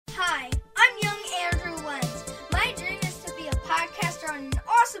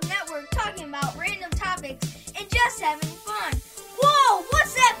us having fun. Whoa,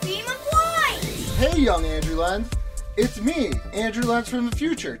 what's that beam of light? Hey, young Andrew Lenz. It's me, Andrew Lenz from the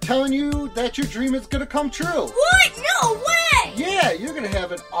future, telling you that your dream is going to come true. What? No way! Yeah, you're going to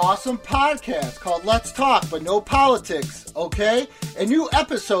have an awesome podcast called Let's Talk, but no politics, okay? And new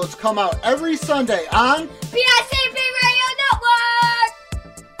episodes come out every Sunday on BICB Radio Network!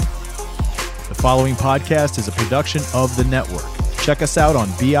 The following podcast is a production of the network. Check us out on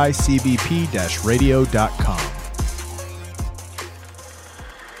bicbp-radio.com.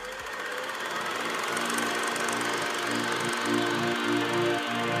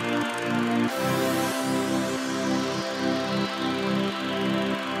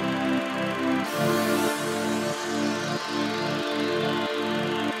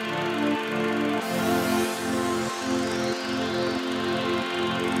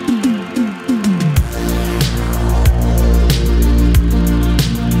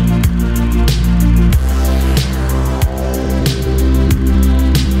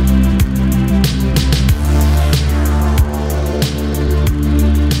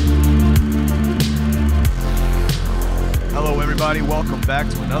 Welcome back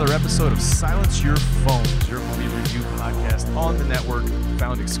to another episode of Silence Your Phones, your movie review podcast on the network,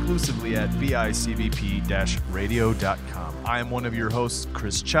 found exclusively at bicbp-radio.com. I am one of your hosts,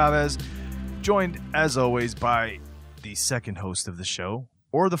 Chris Chavez, joined as always by the second host of the show,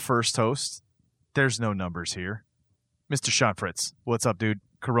 or the first host. There's no numbers here. Mr. Sean Fritz. What's up, dude?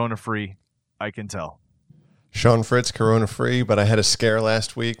 Corona-free, I can tell. Sean Fritz, corona-free, but I had a scare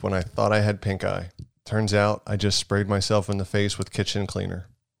last week when I thought I had pink eye. Turns out I just sprayed myself in the face with kitchen cleaner.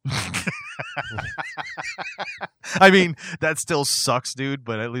 I mean, that still sucks, dude,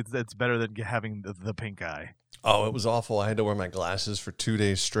 but at least that's better than having the pink eye. Oh, it was awful. I had to wear my glasses for 2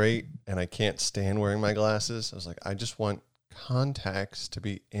 days straight, and I can't stand wearing my glasses. I was like, I just want contacts to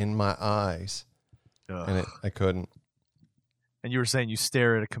be in my eyes. Ugh. And I couldn't. And you were saying you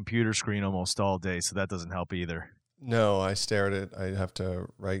stare at a computer screen almost all day, so that doesn't help either. No, I stare at it. I have to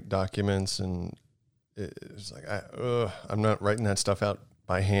write documents, and it's like, I'm not writing that stuff out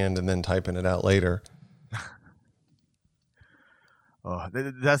by hand and then typing it out later. Oh,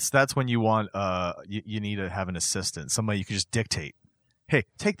 that's when you want you need to have an assistant, somebody you can just dictate. Hey,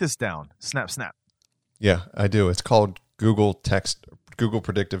 take this down. Snap, snap. Yeah, I do. It's called Google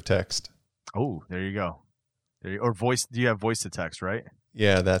Predictive Text. Oh, there you go. Or voice. Do you have voice to text, right?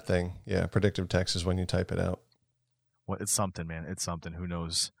 Yeah, that thing. Yeah, predictive text is when you type it out. Well, it's something, man. It's something. Who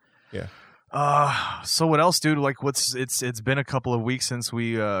knows? Yeah. So what else, dude? Like, it's been a couple of weeks since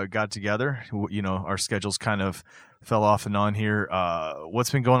we got together. You know, our schedules kind of fell off and on here. What's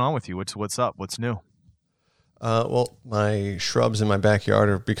been going on with you? What's up? What's new? Well, my shrubs in my backyard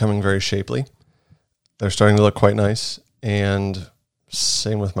are becoming very shapely. They're starting to look quite nice. And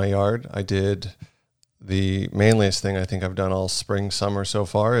same with my yard. I did the manliest thing I think I've done all spring, summer so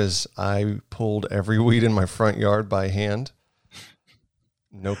far is I pulled every weed in my front yard by hand.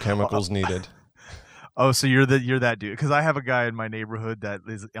 No chemicals needed. Oh, so you're that dude? Because I have a guy in my neighborhood that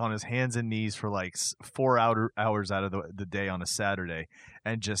is on his hands and knees for like 4 hours out of the day on a Saturday,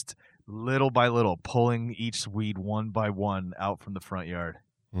 and just little by little pulling each weed one by one out from the front yard.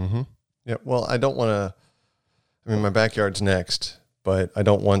 Mm-hmm. Yeah. Well, I don't want to. I mean, my backyard's next, but I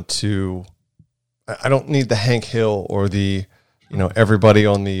don't want to. I don't need the Hank Hill or the, everybody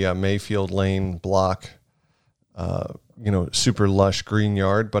on the Mayfield Lane block. Super lush green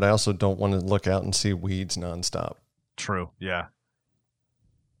yard, but I also don't want to look out and see weeds nonstop. True. Yeah.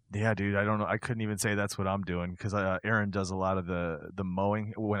 Yeah, dude. I don't know. I couldn't even say that's what I'm doing because Aaron does a lot of the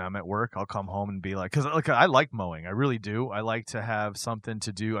mowing when I'm at work. I'll come home and be like, because I like mowing. I really do. I like to have something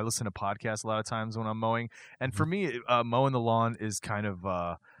to do. I listen to podcasts a lot of times when I'm mowing. And for me, mowing the lawn is kind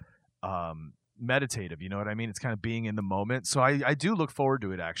of meditative. You know what I mean? It's kind of being in the moment. So I do look forward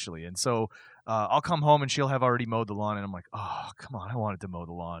to it, actually. And so I'll come home and she'll have already mowed the lawn, and I'm like, oh, come on, I wanted to mow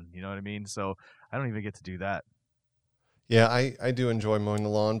the lawn. You know what I mean? So I don't even get to do that. Yeah, I do enjoy mowing the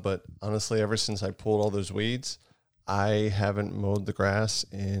lawn, but honestly, ever since I pulled all those weeds, I haven't mowed the grass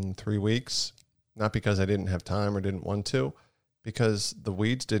in 3 weeks. Not because I didn't have time or didn't want to, because the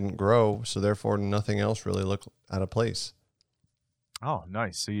weeds didn't grow, so therefore nothing else really looked out of place. Oh,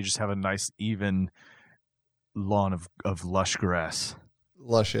 nice. So you just have a nice, even lawn of lush grass.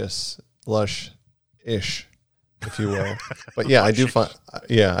 Lush-ish, if you will. But yeah, I do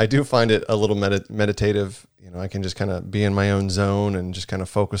find it a little meditative. I can just kind of be in my own zone and just kind of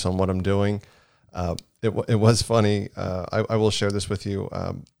focus on what I'm doing. It was funny. I will share this with you.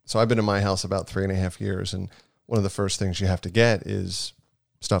 So I've been in my house about 3.5 years, and one of the first things you have to get is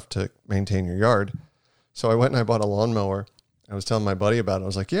stuff to maintain your yard. So I went and I bought a lawnmower. I was telling my buddy about it. I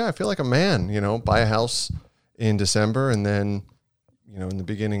was like, yeah, I feel like a man, buy a house in December, and then, in the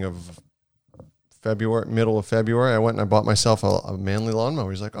beginning of February, middle of February, I went and I bought myself a manly lawnmower.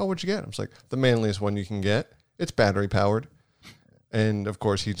 He's like, "Oh, what'd you get?" I was like, "The manliest one you can get. It's battery powered." And of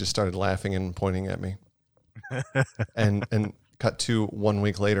course, he just started laughing and pointing at me. and cut to 1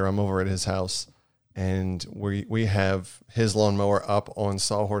 week later, I'm over at his house, and we have his lawnmower up on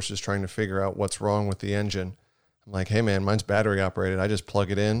sawhorses trying to figure out what's wrong with the engine. I'm like, "Hey man, mine's battery operated. I just plug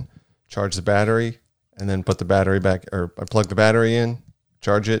it in, charge the battery, and then put the battery back, or I plug the battery in,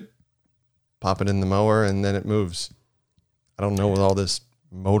 charge it, pop it in the mower, and then it moves." I don't know what all this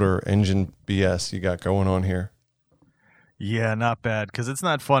motor engine BS you got going on here. Yeah, not bad, because it's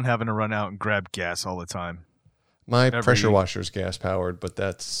not fun having to run out and grab gas all the time. My pressure washer's gas powered, but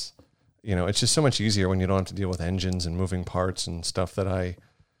that's, it's just so much easier when you don't have to deal with engines and moving parts and stuff that I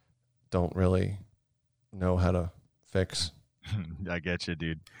don't really know how to fix. I get you,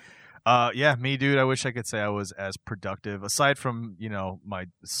 dude. Yeah, me, dude. I wish I could say I was as productive, aside from, my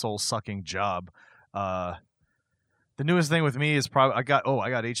soul-sucking job. The newest thing with me is probably I got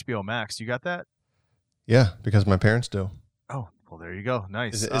HBO Max. You got that? Yeah, because my parents do. Oh, well, there you go.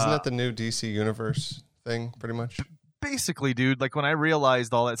 Nice. Isn't that the new DC Universe thing, pretty much? Basically, dude, like when I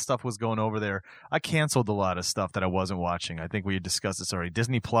realized all that stuff was going over there, I canceled a lot of stuff that I wasn't watching. I think we had discussed this already.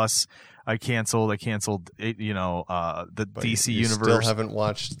 Disney Plus, I canceled, the But DC you Universe. Still haven't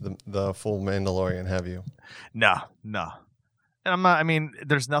watched the full Mandalorian, have you? No. And I'm not. I mean,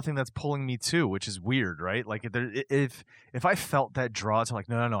 there's nothing that's pulling me to, which is weird, right? Like if I felt that draw to like,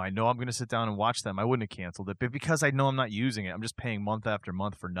 no, I know I'm going to sit down and watch them, I wouldn't have canceled it. But because I know I'm not using it, I'm just paying month after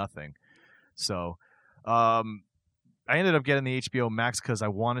month for nothing. So, I ended up getting the HBO Max because I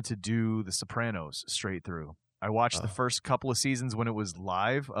wanted to do The Sopranos straight through. I watched the first couple of seasons when it was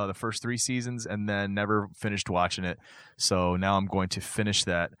live, the first 3 seasons, and then never finished watching it. So now I'm going to finish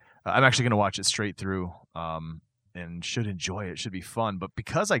that. I'm actually going to watch it straight through. And should enjoy it. Should be fun. But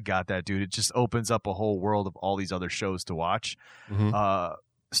because I got that, dude, it just opens up a whole world of all these other shows to watch. Mm-hmm.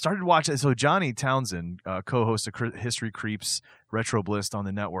 Started watching. So Johnny Townsend, co-host of History Creeps, Retro Bliss on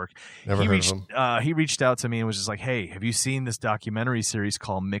the network. Never heard of him. He reached out to me and was just like, "Hey, have you seen this documentary series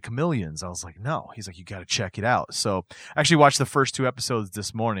called McMillions?" I was like, "No." He's like, "You got to check it out." So I actually watched the first 2 episodes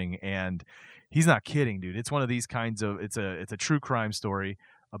this morning, and he's not kidding, dude. It's one of these kinds of. It's a true crime story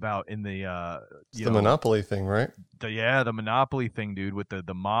about in the the Monopoly thing, right? The Monopoly thing, dude, with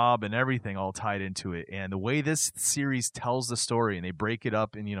the mob and everything all tied into it. And the way this series tells the story, and they break it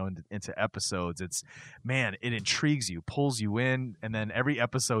up into episodes, it intrigues you, pulls you in, and then every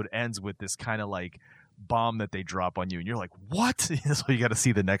episode ends with this kind of like bomb that they drop on you, and you're like, "What?" So you got to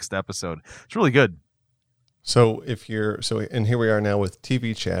see the next episode. It's really good. So and here we are now with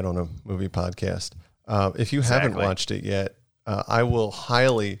TV Chat on a movie podcast. If you haven't watched it yet, I will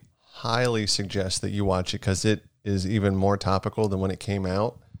highly, highly suggest that you watch it because it is even more topical than when it came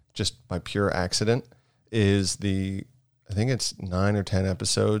out, just by pure accident. I think it's 9 or 10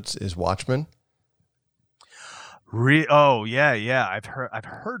 episodes, is Watchmen. Oh yeah. I've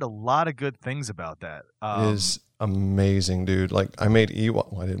heard a lot of good things about that. It is amazing, dude. Like I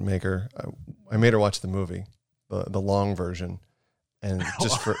didn't make her. I made her watch the movie, the long version, and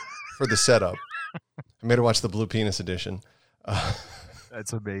just for the setup, I made her watch the Blue Penis edition.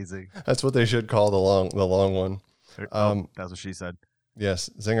 That's amazing. That's what they should call the long one. That's what she said. Yes,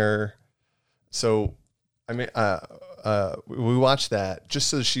 Zinger. So, I mean, we watched that just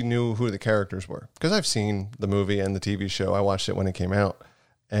so she knew who the characters were, because I've seen the movie and the TV show. I watched it when it came out,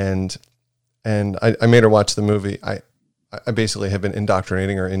 and I made her watch the movie. I basically have been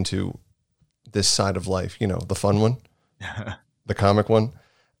indoctrinating her into this side of life, the fun one, the comic one,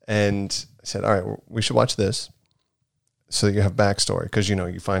 and I said, "All right, we should watch this." So that you have backstory, because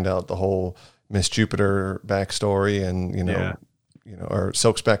you find out the whole Miss Jupiter backstory, and or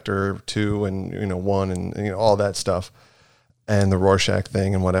Silk Spectre 2 and 1 and all that stuff, and the Rorschach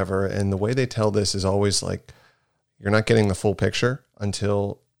thing and whatever. And the way they tell this is always like you're not getting the full picture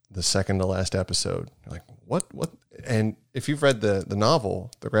until the second to last episode. You're like, what? And if you've read the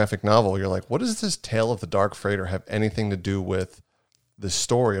novel, the graphic novel, you're like, what does this Tale of the Dark Freighter have anything to do with the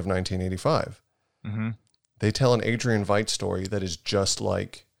story of 1985? Mm-hmm. They tell an Adrian Veidt story that is just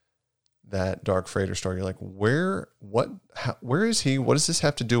like that Dark Freighter story. You're like, where is he? What does this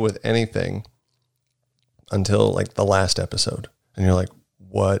have to do with anything? Until like the last episode. And you're like,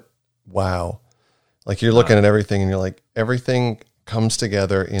 what? Wow. Like you're looking at everything and you're like, everything comes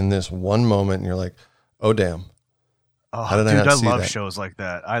together in this one moment. And you're like, oh, damn. Oh, how did I not see love that? Shows like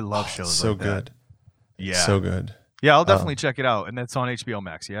that. I love shows so like that. Good. Yeah. So good. Yeah, I'll definitely check it out. And that's on HBO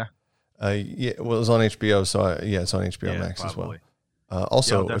Max, yeah? Yeah, well, it was on HBO, so it's on HBO Max probably.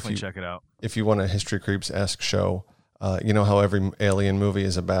 Also, I'll definitely check it out. If you want a History Creeps-esque show, you know how every alien movie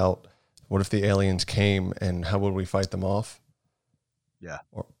is about what if the aliens came and how would we fight them off? Yeah.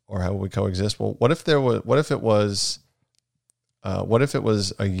 Or how would we coexist? Well, what if it was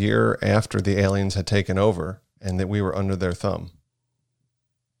a year after the aliens had taken over and that we were under their thumb?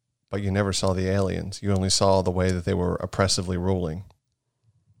 But you never saw the aliens. You only saw the way that they were oppressively ruling.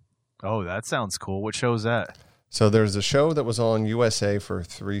 Oh, that sounds cool. What show is that? So there's a show that was on USA for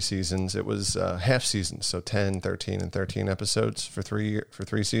 3 seasons. It was half seasons, so 10, 13, and 13 episodes for 3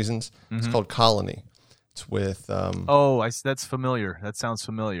 seasons. Mm-hmm. It's called Colony. It's with... that's familiar. That sounds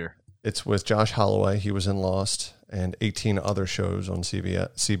familiar. It's with Josh Holloway. He was in Lost, and 18 other shows on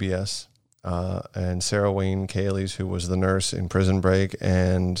CBS. And Sarah Wayne Callies, who was the nurse in Prison Break,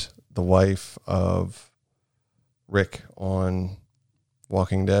 and the wife of Rick on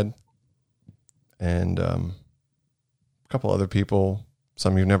Walking Dead. And a couple other people,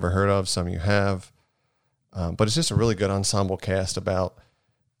 some you've never heard of, some you have. But it's just a really good ensemble cast about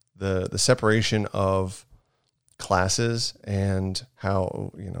the separation of classes and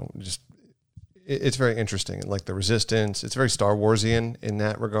how, it's very interesting. Like the resistance, it's very Star Warsian in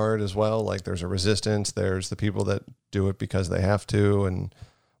that regard as well. Like there's a resistance, there's the people that do it because they have to and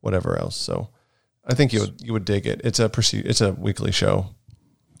whatever else. So I think you would dig it. It's a weekly show.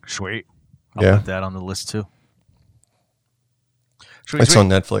 Sweet. I'll put that on the list too. It's on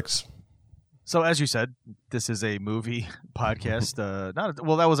Netflix. So as you said, this is a movie podcast. That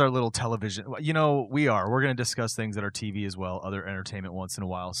was our little television. We're going to discuss things that are TV as well, other entertainment once in a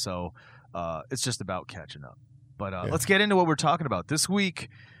while. So it's just about catching up. But let's get into what we're talking about. This week,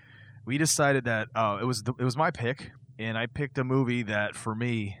 we decided that it was my pick, and I picked a movie that for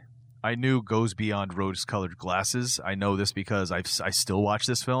me, I knew goes beyond rose-colored glasses. I know this because I still watch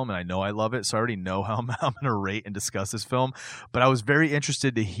this film, and I know I love it, so I already know how I'm going to rate and discuss this film. But I was very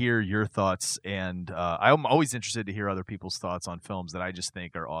interested to hear your thoughts, and I'm always interested to hear other people's thoughts on films that I just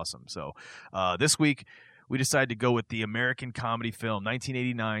think are awesome. So this week, we decided to go with the American comedy film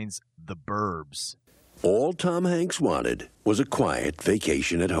 1989's The Burbs. All Tom Hanks wanted was a quiet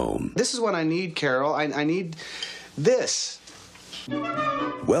vacation at home. This is what I need, Carol. I need this.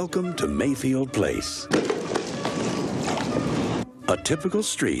 Welcome to Mayfield Place. A typical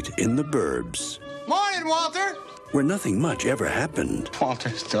street in the burbs. Morning, Walter. Where nothing much ever happened.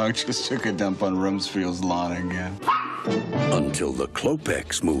 Walter's dog just took a dump on Rumsfield's lawn again. Until the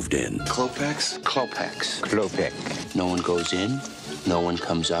Klopeks moved in. Klopex? Klopex. Klopek. No one goes in, no one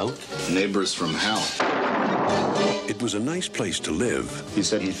comes out. Neighbors from hell. It was a nice place to live. He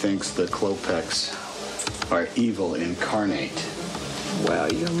said he thinks the Klopeks are evil incarnate.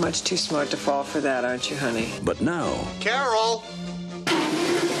 Well, you're much too smart to fall for that, aren't you, honey? But now... Carol!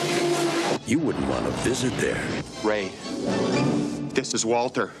 You wouldn't want to visit there. Ray. This is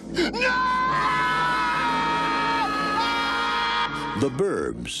Walter. The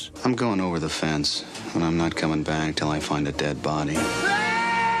Burbs. I'm going over the fence, and I'm not coming back till I find a dead body.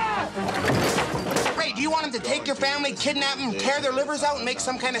 Ray, do you want him to take your family, kidnap them, tear their livers out, and make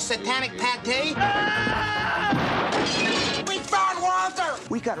some kind of satanic pate? We found Walter!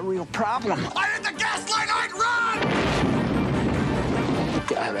 We got a real problem. I hit the gas line, I'd run!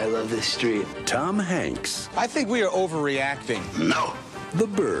 God, I love this street. Tom Hanks. I think we are overreacting. No. The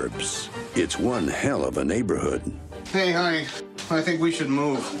Burbs. It's one hell of a neighborhood. Hey, honey, I think we should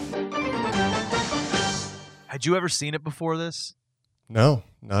move. Had you ever seen it before this? No,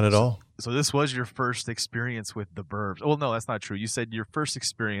 not at all. So this was your first experience with The Burbs. Well, no, that's not true. You said your first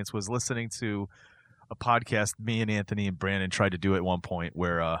experience was listening to a podcast me and Anthony and Brandon tried to do at one point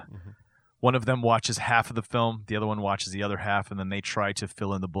where one of them watches half of the film, the other one watches the other half, and then they try to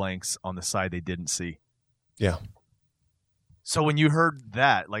fill in the blanks on the side they didn't see. Yeah. So when you heard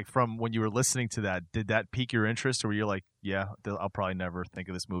that, like from when you were listening to that, did that pique your interest, or were you like, yeah, I'll probably never think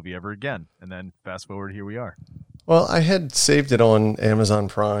of this movie ever again? And then fast forward, here we are. Well, I had saved it on Amazon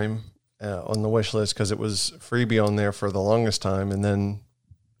Prime on the wish list because it was freebie on there for the longest time, and then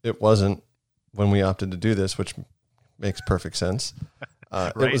it wasn't when we opted to do this, which makes perfect sense.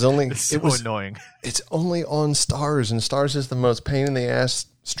 Right? It was only annoying. It's only on Starz, and Starz is the most pain in the ass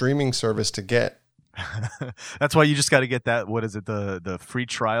streaming service to get. That's why you just got to get that. What is it? The free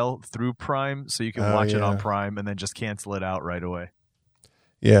trial through Prime, so you can watch it on Prime and then just cancel it out right away.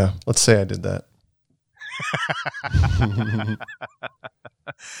 Yeah, let's say I did that.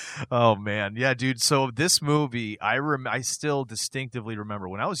 Oh man, yeah, dude. So this movie, I still distinctively remember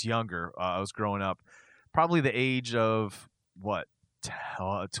when I was younger. I was growing up, probably the age of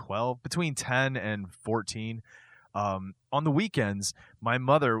 12, between 10 and 14. On the weekends, my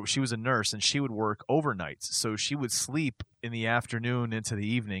mother, she was a nurse and she would work overnights. So she would sleep in the afternoon into the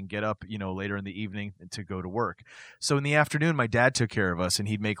evening, get up, later in the evening to go to work. So in the afternoon, my dad took care of us and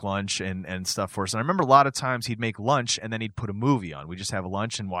he'd make lunch and stuff for us. And I remember a lot of times he'd make lunch and then he'd put a movie on. We'd just have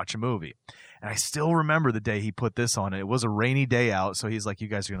lunch and watch a movie. And I still remember the day he put this on. It was a rainy day out. So he's like, you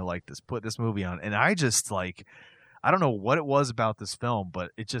guys are going to like this. Put this movie on. And I just I don't know what it was about this film,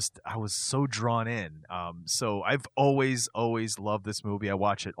 but I was so drawn in. So I've always loved this movie. I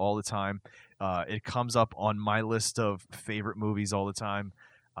watch it all the time. It comes up on my list of favorite movies all the time.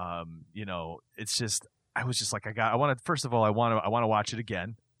 It's just, I was just like, first of all, I want to watch it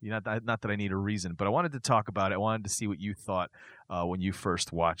again. Not that I need a reason, but I wanted to talk about it. I wanted to see what you thought when you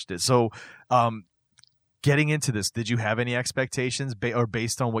first watched it. So, getting into this, did you have any expectations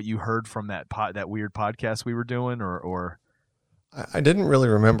based on what you heard from that weird podcast we were doing, or? I didn't really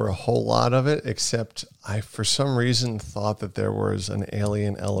remember a whole lot of it, except I, for some reason, thought that there was an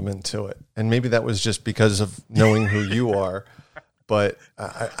alien element to it. And maybe that was just because of knowing who you are, but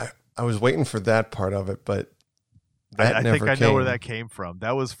I was waiting for that part of it, but that never came. I think I know where that came from.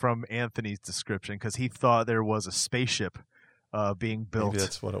 That was from Anthony's description, because he thought there was a spaceship being built. Maybe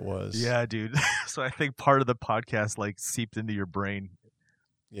that's what it was. Yeah, dude. So I think part of the podcast seeped into your brain.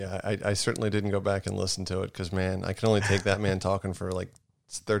 Yeah, I certainly didn't go back and listen to it because, man, I can only take that man talking for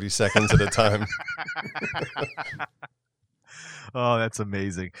 30 seconds at a time. Oh, that's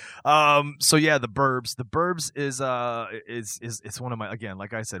amazing. So yeah, The Burbs. The Burbs is it's one of my, again,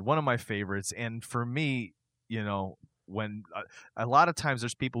 like I said, one of my favorites. And for me, when a lot of times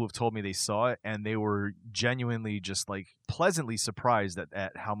there's people who've told me they saw it and they were genuinely just pleasantly surprised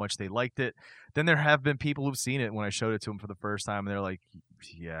at how much they liked it. Then there have been people who've seen it when I showed it to them for the first time and they're like,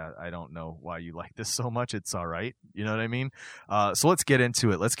 yeah, I don't know why you like this so much. It's all right. You know what I mean? So let's get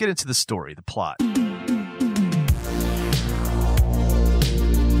into it. Let's get into the story, the plot.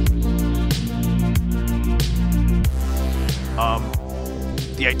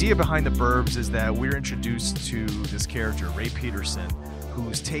 The idea behind The Burbs is that we're introduced to this character, Ray Peterson,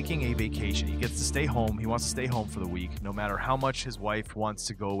 who's taking a vacation. He gets to stay home. He wants to stay home for the week, no matter how much his wife wants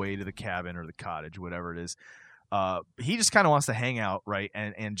to go away to the cabin or the cottage, whatever it is. He just kind of wants to hang out, right,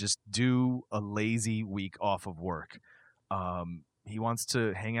 and just do a lazy week off of work. He wants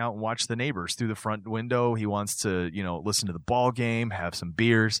to hang out and watch the neighbors through the front window. He wants to, listen to the ball game, have some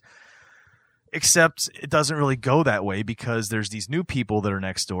beers. Except it doesn't really go that way because there's these new people that are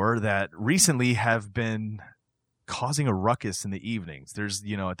next door that recently have been causing a ruckus in the evenings. There's,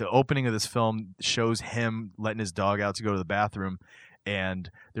 at the opening of this film shows him letting his dog out to go to the bathroom,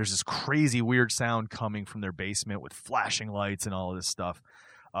 and there's this crazy weird sound coming from their basement with flashing lights and all of this stuff.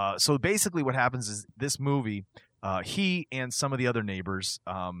 So basically what happens is this movie, he and some of the other neighbors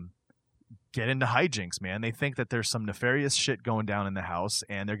get into hijinks, man. They think that there's some nefarious shit going down in the house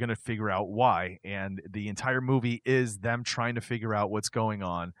and they're going to figure out why. And the entire movie is them trying to figure out what's going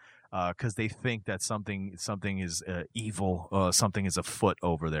on because they think that something is evil, something is afoot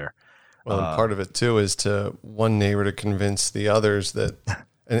over there. Well, and part of it too is to one neighbor to convince the others that,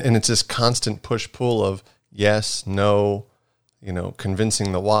 and it's this constant push-pull of yes, no,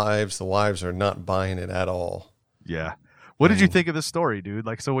 convincing the wives. The wives are not buying it at all. Yeah. What did you think of the story, dude?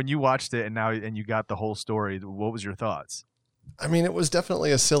 So when you watched it and you got the whole story, what was your thoughts? I mean, it was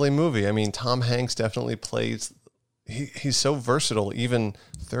definitely a silly movie. I mean, Tom Hanks definitely plays. He's so versatile, even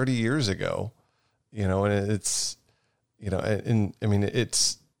 30 years ago, and it's, and I mean,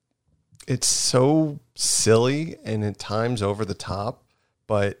 it's so silly and at times over the top,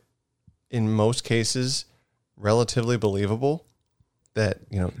 but in most cases, relatively believable that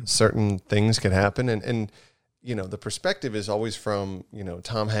certain things could happen and. The perspective is always from,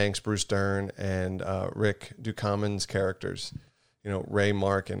 Tom Hanks, Bruce Dern, and Rick Ducommun's characters, Ray,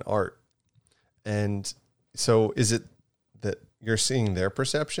 Mark, and Art. And so is it that you're seeing their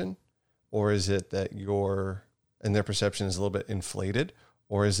perception, or is it that and their perception is a little bit inflated,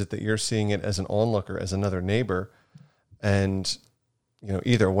 or is it that you're seeing it as an onlooker, as another neighbor? And,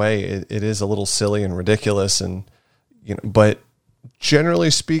 either way, it is a little silly and ridiculous. And, but generally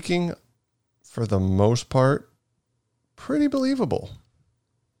speaking, for the most part, pretty believable.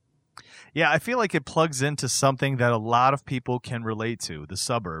 Yeah, I feel like it plugs into something that a lot of people can relate to, the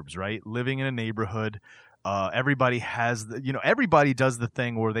suburbs, right? Living in a neighborhood, everybody has, everybody does the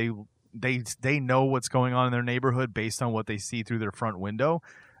thing where they know what's going on in their neighborhood based on what they see through their front window.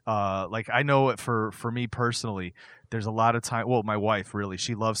 Like I know it for me personally, there's a lot of time. Well, my wife really,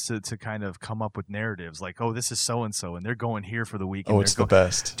 she loves to kind of come up with narratives like, oh, this is so and so, and they're going here for the weekend. Oh, it's the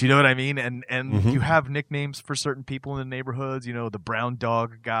best. Do you know what I mean? And you have nicknames for certain people in the neighborhoods. You know, the brown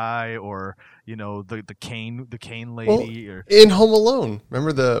dog guy, or you know, the cane lady. Well, or in Home Alone,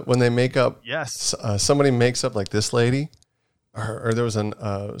 remember when they make up? Yes. Somebody makes up like this lady, or there was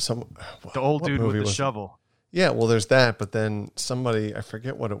the old dude with the shovel. Yeah, well, there's that, but then somebody, I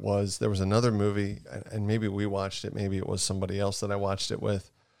forget what it was. There was another movie, and maybe we watched it. Maybe it was somebody else that I watched it with,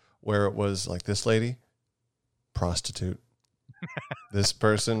 where it was like this lady, prostitute. This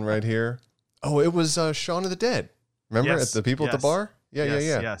person right here. Oh, it was Shaun of the Dead. Remember at the people at the bar? Yeah.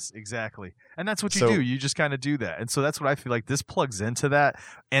 Yes, exactly. And that's what you do. You just kind of do that. And so that's what I feel like this plugs into that.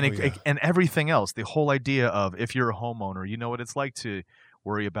 And and everything else, the whole idea of if you're a homeowner, you know what it's like to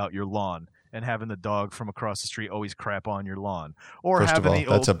worry about your lawn and having the dog from across the street always crap on your lawn. Or First having of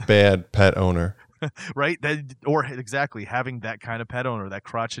all, that's a bad pet owner. Right? Or exactly, having that kind of pet owner, that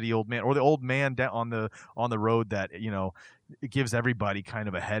crotchety old man, or the old man on the road that, you know, it gives everybody kind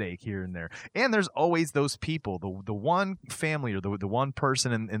of a headache here and there. And there's always those people, the one family or the one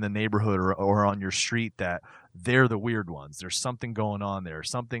person in the neighborhood or on your street that they're the weird ones. There's something going on there.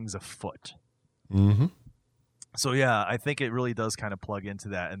 Something's afoot. Mm-hmm. So, yeah, I think it really does kind of plug into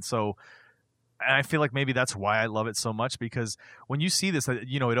that. And so I feel like maybe that's why I love it so much, because when you see this,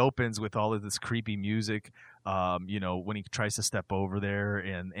 you know, it opens with all of this creepy music, you know, when he tries to step over there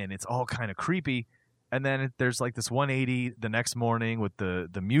and it's all kind of creepy. And then there's like this 180 the next morning with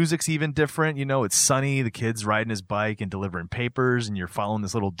the music's even different. You know, it's sunny. The kid's riding his bike and delivering papers, and you're following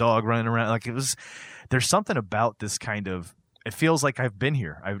this little dog running around. Like there's something about this kind of, it feels like I've been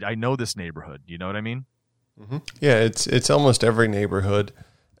here. I know this neighborhood. You know what I mean? Mm-hmm. Yeah, it's almost every neighborhood.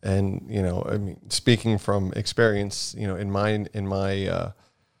 And, you know, I mean, speaking from experience, you know, in my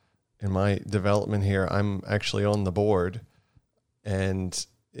development here, I'm actually on the board, and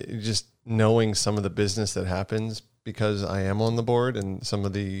just knowing some of the business that happens because I am on the board, and some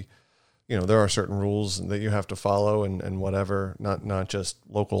of the, you know, there are certain rules that you have to follow and whatever, not just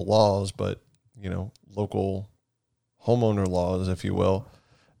local laws, but, you know, local homeowner laws, if you will.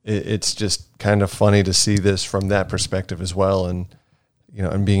 It's just kind of funny to see this from that perspective as well. And, you know,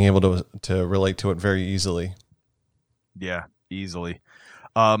 and being able to relate to it very easily. Yeah, easily.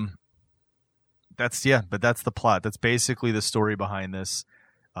 But that's the plot. That's basically the story behind this.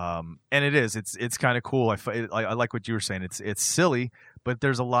 And it's kind of cool. I like what you were saying. It's silly, but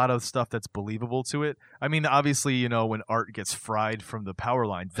there's a lot of stuff that's believable to it. I mean, obviously, you know, when Art gets fried from the power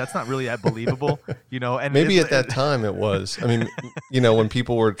lines, that's not really that believable, you know. And maybe at that time it was. I mean, you know, when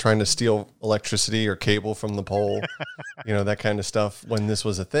people were trying to steal electricity or cable from the pole, you know, that kind of stuff, when this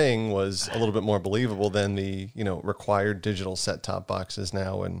was a thing, was a little bit more believable than the, you know, required digital set-top boxes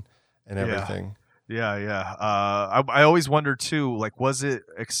now and everything. Yeah. I always wonder too, like, was it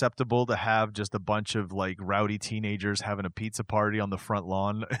acceptable to have just a bunch of like rowdy teenagers having a pizza party on the front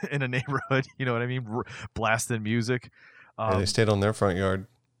lawn in a neighborhood? You know what I mean? Blasting music. They stayed on their front yard.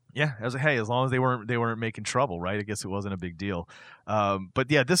 Yeah, I was like, hey, as long as they weren't making trouble, right? I guess it wasn't a big deal. But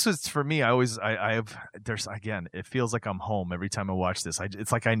yeah, this was for me. It feels like I'm home every time I watch this.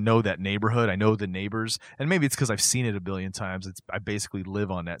 It's like I know that neighborhood, I know the neighbors, and maybe it's because I've seen it a billion times. I basically live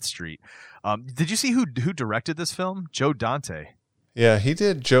on that street. Did you see who directed this film? Joe Dante. Yeah, he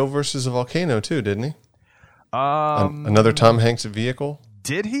did Joe versus a Volcano too, didn't he? Another Tom Hanks vehicle.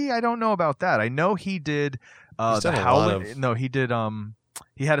 Did he? I don't know about that. I know he did. The Howlett. No, he did.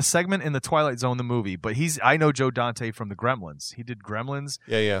 He had a segment in the Twilight Zone, the movie, but I know Joe Dante from the Gremlins. He did Gremlins.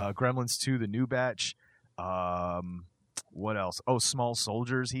 Yeah. Gremlins 2, the new batch. What else? Oh, Small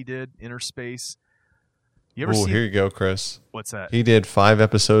Soldiers he did. Inner Space. You ever see? Here you go, Chris. What's that? He did 5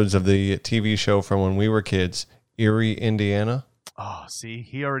 episodes of the TV show from when we were kids, Erie, Indiana. Oh, see,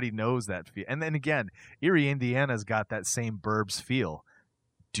 he already knows that feel. And then again, Erie, Indiana's got that same Burbs feel.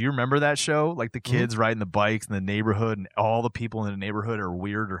 Do you remember that show? Like the kids riding the bikes in the neighborhood, and all the people in the neighborhood are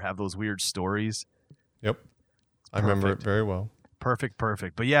weird or have those weird stories. Yep. I remember it very well. Perfect.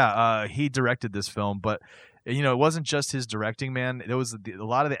 But yeah, he directed this film, but you know, it wasn't just his directing, man. It was a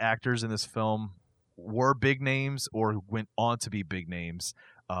lot of the actors in this film were big names or went on to be big names,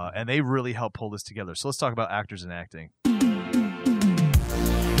 and they really helped pull this together. So let's talk about actors and acting.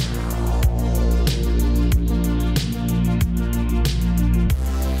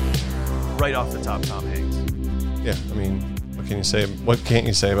 Right off the top, Tom Hanks. Yeah, I mean, what can't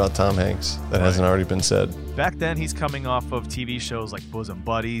you say about Tom Hanks that hasn't already been said? Back then, he's coming off of TV shows like Bosom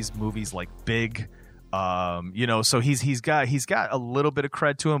Buddies, movies like Big. You know, so he's got a little bit of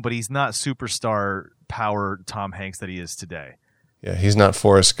cred to him, but he's not superstar power Tom Hanks that he is today. Yeah, he's not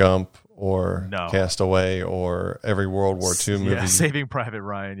Forrest Gump or No. Castaway or every World War II movie. Yeah, Saving Private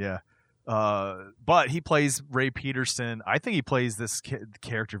Ryan, yeah. But he plays Ray Peterson. I think he plays this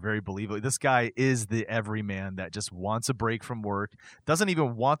character very believably. This guy is the everyman that just wants a break from work, doesn't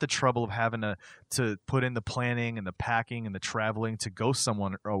even want the trouble of having to put in the planning and the packing and the traveling to go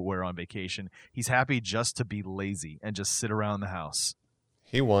somewhere on vacation. He's happy just to be lazy and just sit around the house.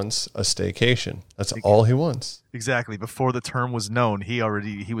 He wants a staycation. That's all he wants. Exactly. Before the term was known, he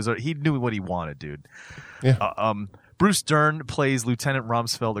knew what he wanted, dude. Yeah. Bruce Dern plays Lieutenant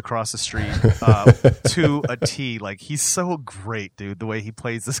Rumsfeld across the street to a T. Like, he's so great, dude, the way he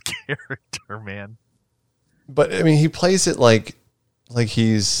plays this character, man. But I mean, he plays it like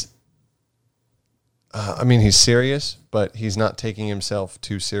he's. I mean, he's serious, but he's not taking himself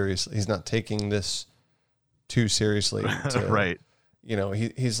too seriously. He's not taking this too seriously. Right. You know,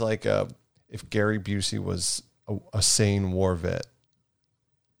 he's like if Gary Busey was a sane war vet.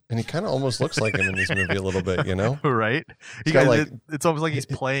 And he kind of almost looks like him in this movie a little bit, you know? Right? It's almost like he's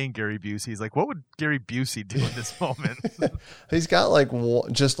playing Gary Busey. He's like, what would Gary Busey do in this moment? He's got like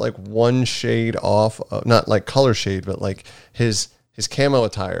just like one shade off, not like color shade, but like his camo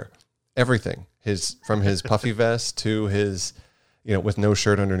attire, everything. From his puffy vest to his, you know, with no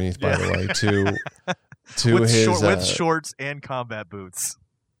shirt underneath, by the way, to with shorts and combat boots.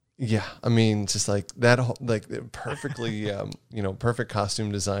 Yeah, I mean, just like that, like perfectly, perfect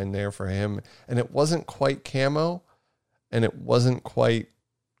costume design there for him. And it wasn't quite camo, and it wasn't quite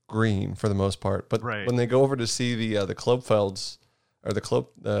green for the most part. But when they go over to see the Klopefelds or the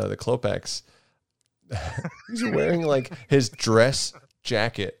Klopeks, he's wearing like his dress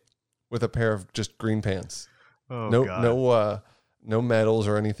jacket with a pair of just green pants. Oh, no medals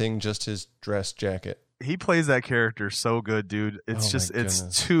or anything, just his dress jacket. He plays that character so good, dude. It's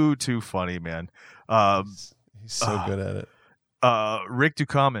it's too funny, man. He's so good at it. Rick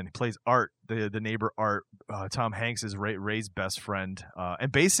Ducommun plays Art, the neighbor Art. Tom Hanks is Ray's best friend,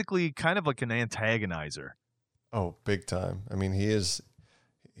 and basically kind of like an antagonizer. Oh, big time. I mean, he's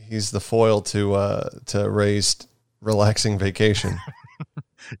the foil to Ray's relaxing vacation.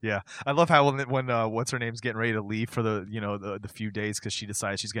 Yeah, I love how when what's her name's getting ready to leave for the few days because she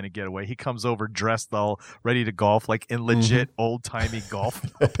decides she's going to get away. He comes over dressed all ready to golf, like in legit old timey golf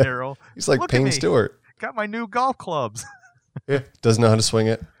apparel. He's like Payne Stewart. Got my new golf clubs. Yeah, doesn't know how to swing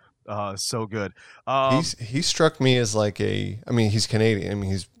it. So good. He struck me as like he's Canadian. I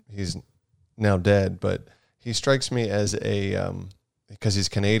mean, he's now dead, but he strikes me as because he's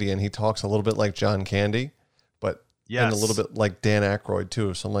Canadian. He talks a little bit like John Candy. Yes. And a little bit like Dan Aykroyd,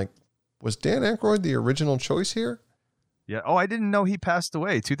 too. So I'm like, was Dan Aykroyd the original choice here? Yeah. Oh, I didn't know he passed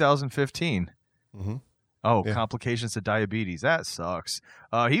away, 2015. Mm-hmm. Oh, yeah. Complications to diabetes. That sucks.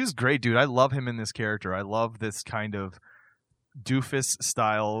 He was great, dude. I love him in this character. I love this kind of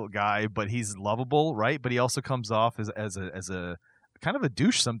doofus-style guy, but he's lovable, right? But he also comes off as a kind of a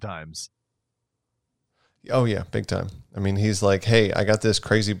douche sometimes. Oh, yeah, big time. I mean, he's like, hey, I got this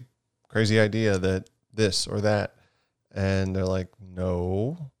crazy idea that this or that. And they're like,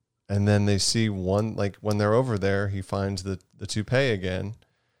 no. And then they see one, like when they're over there, he finds the toupee again.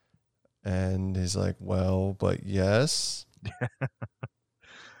 And he's like, well, but yes.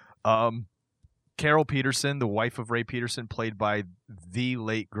 Carol Peterson, the wife of Ray Peterson, played by the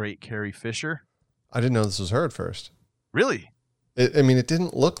late, great Carrie Fisher. I didn't know this was her at first. Really? It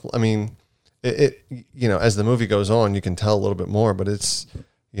didn't look, it as the movie goes on, you can tell a little bit more, but it's,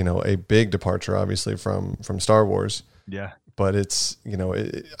 a big departure, obviously, from Star Wars. Yeah. But it's,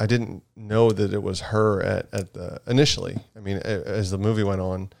 I didn't know that it was her initially. I mean, as the movie went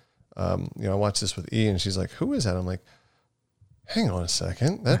on, I watched this with E, and she's like, who is that? I'm like, hang on a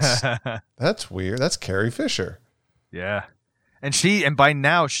second. That's weird. That's Carrie Fisher. Yeah. And by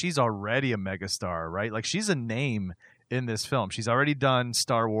now, she's already a megastar, right? Like, she's a name in this film. She's already done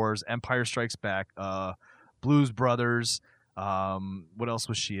Star Wars, Empire Strikes Back, Blues Brothers. What else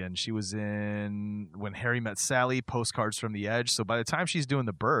was she in? She was in When Harry Met Sally, Postcards from the Edge. So by the time she's doing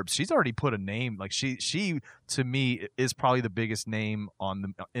The Burbs, she's already put a name. Like she to me is probably the biggest name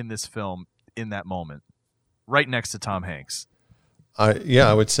in this film in that moment, right next to Tom Hanks.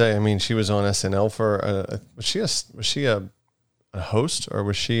 I would say. I mean, she was on SNL for. Was she a host, or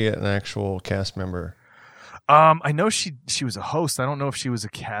was she an actual cast member? I know she was a host. I don't know if she was a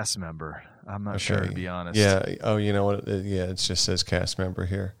cast member. I'm not sure, to be honest. Yeah. Oh, you know what? Yeah, it just says cast member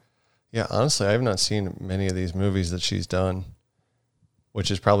here. Yeah, honestly, I have not seen many of these movies that she's done, which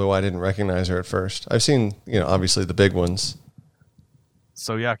is probably why I didn't recognize her at first. I've seen, obviously the big ones.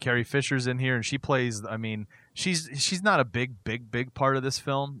 So yeah, Carrie Fisher's in here, and she plays. I mean, she's not a big part of this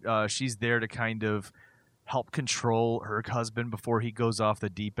film. She's there to kind of help control her husband before he goes off the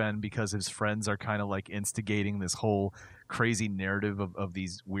deep end because his friends are kind of like instigating this whole crazy narrative of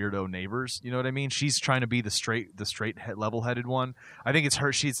these weirdo neighbors. You know what I mean? She's trying to be the straight level-headed one. I think it's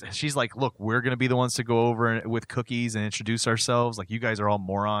her. She's like, look, we're going to be the ones to go over with cookies and introduce ourselves. Like, you guys are all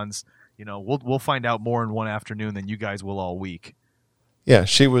morons. You know, we'll find out more in one afternoon than you guys will all week. Yeah,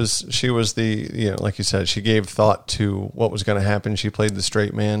 she was the, you know, like you said, she gave thought to what was going to happen. She played the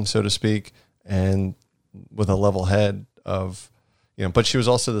straight man, so to speak, and with a level head of, you know, but she was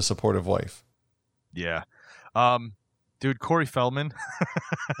also the supportive wife. Yeah. Dude, Corey Feldman.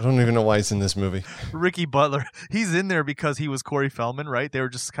 I don't even know why he's in this movie. Ricky Butler. He's in there because he was Corey Feldman, right? They were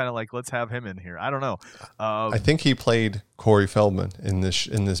just kind of like, let's have him in here. I don't know. I think he played Corey Feldman in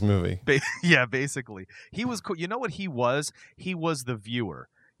this movie. Yeah, basically. He was, you know what he was? He was the viewer.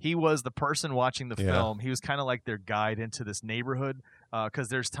 He was the person watching the film. He was kind of like their guide into this neighborhood, because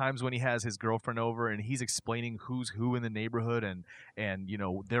there's times when he has his girlfriend over and he's explaining who's who in the neighborhood and you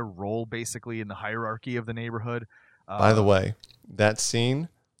know, their role basically in the hierarchy of the neighborhood. By the way, that scene,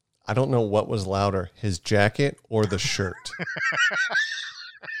 I don't know what was louder, his jacket or the shirt.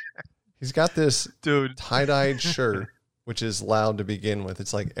 He's got this tie-dyed shirt, which is loud to begin with.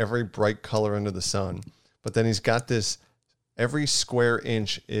 It's like every bright color under the sun. But then he's got this, every square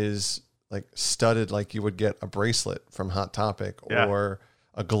inch is like studded like you would get a bracelet from Hot Topic or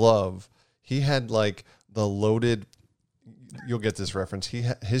a glove. He had like the loaded... You'll get this reference.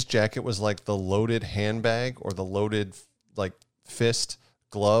 His jacket was like the loaded handbag or the loaded like fist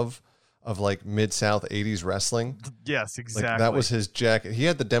glove of like Mid-South 80s wrestling. Yes, exactly. Like, that was his jacket. He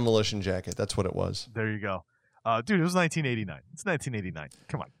had the demolition jacket. That's what it was. There you go. Dude, it was 1989. It's 1989.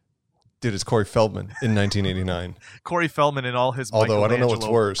 Come on. Dude, it's Corey Feldman in 1989. Corey Feldman in all his Although I don't know what's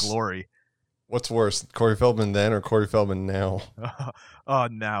worse. Glory. What's worse, Corey Feldman then or Corey Feldman now?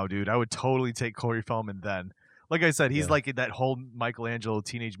 Now, dude. I would totally take Corey Feldman then. Like I said, he's like in that whole Michelangelo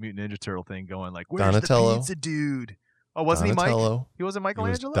Teenage Mutant Ninja Turtle thing going like, where's Donatello. the pizza dude? Oh, wasn't Donatello. he Mike? He wasn't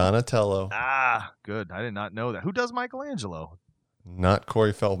Michelangelo? He was Donatello. Ah, good. I did not know that. Who does Michelangelo? Not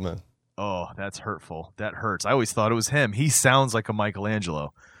Corey Feldman. Oh, that's hurtful. That hurts. I always thought it was him. He sounds like a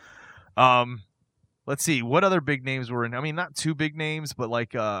Michelangelo. Let's see. What other big names were in? I mean, not too big names, but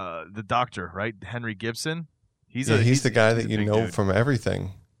like the doctor, right? Henry Gibson. He's the guy that you know dude. from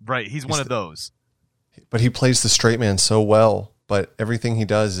everything. Right. He's one of those. But he plays the straight man so well, but everything he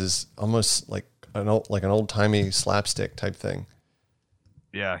does is almost like an old-timey slapstick type thing.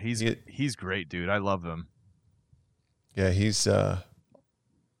 Yeah, he's great, dude. I love him. Yeah, he's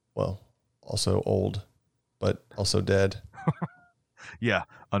also old, but also dead. Yeah,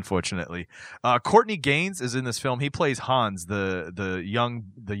 unfortunately. Courtney Gaines is in this film. He plays Hans, the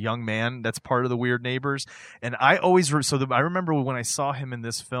young man that's part of the Weird Neighbors. And I always I remember when I saw him in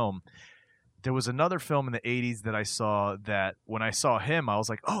this film. There was another film in the 80s that I saw that when I saw him, I was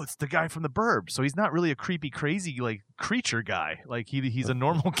like, oh, it's the guy from The Burbs. So he's not really a creepy, crazy, like, creature guy. Like, he's a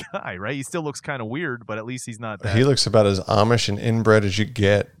normal guy, right? He still looks kind of weird, but at least he's not that. He looks about as Amish and inbred as you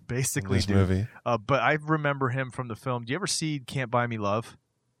get. Basically, in this movie. But I remember him from the film. Do you ever see Can't Buy Me Love?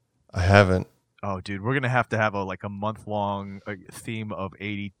 I haven't. Oh, dude, we're going to have a month-long theme of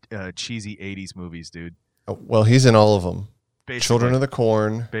cheesy 80s movies, dude. Oh, well, he's in all of them. Basically. Children of the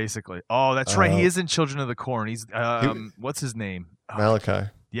Corn. Basically. Oh, that's right. He is in Children of the Corn. He's what's his name? Malachi.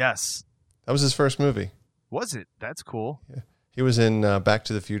 Yes. That was his first movie. Was it? That's cool. Yeah. He was in Back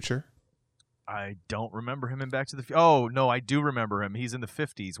to the Future. I don't remember him in Back to the Future. Oh, no, I do remember him. He's in the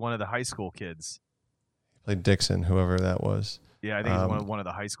 50s, one of the high school kids. He played Dixon, whoever that was. Yeah, I think he's one of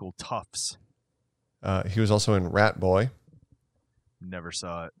the high school toughs. He was also in Rat Boy. Never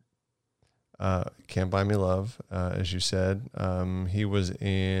saw it. Can't Buy Me Love, as you said. He was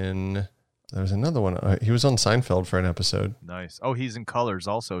in... There was another one. He was on Seinfeld for an episode. Nice. Oh, he's in Colors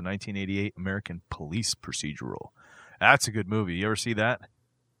also, 1988 American Police Procedural. That's a good movie. You ever see that?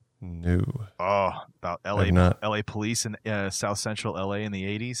 No. Oh, about LA police in South Central LA in the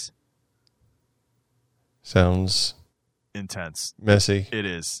 80s. Sounds... intense. Messy. It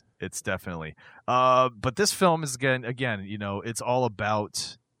is. It's definitely. But this film is, again, you know, it's all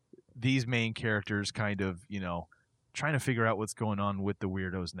about... these main characters kind of, you know, trying to figure out what's going on with the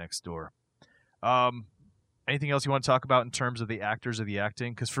weirdos next door. Anything else you want to talk about in terms of the actors or the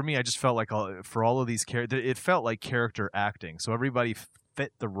acting? Because for me, I just felt like for all of these characters, it felt like character acting. So everybody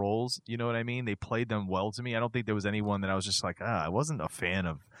fit the roles. You know what I mean? They played them well to me. I don't think there was anyone that I was just like, I wasn't a fan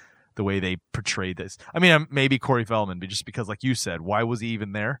of the way they portrayed this. I mean, maybe Corey Feldman, but just because, like you said, why was he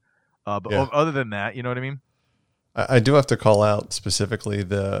even there? But other than that, you know what I mean? I do have to call out specifically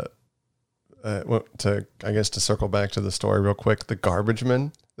to circle back to the story real quick, the garbage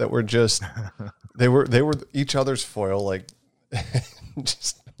men that were just they were each other's foil, like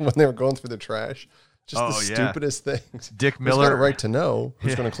just when they were going through the trash. Just the stupidest things. Dick Miller. Who's got a right to know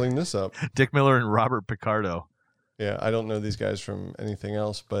who's going to clean this up? Dick Miller and Robert Picardo. Yeah, I don't know these guys from anything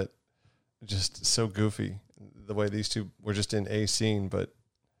else, but just so goofy the way these two were just in a scene. But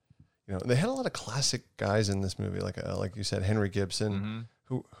you know, they had a lot of classic guys in this movie, like you said, Henry Gibson,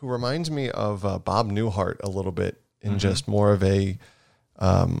 who reminds me of Bob Newhart a little bit in just more of a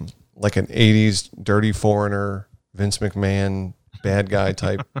like an '80s dirty foreigner, Vince McMahon bad guy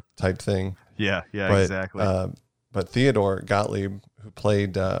type thing. Yeah, but, exactly. But Theodore Gottlieb, who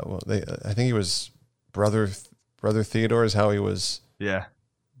played, I think he was brother Theodore, is how he was. Yeah.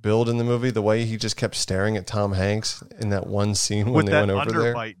 Billed in the movie. The way he just kept staring at Tom Hanks in that one scene when they went over there.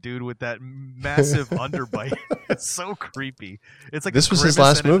 With that underbite, dude, with that massive underbite, it's so creepy. It's like this was his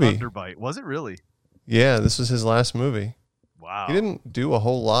last movie. Underbite, was it really? Yeah, this was his last movie. Wow. He didn't do a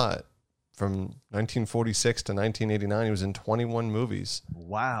whole lot. From 1946 to 1989, he was in 21 movies.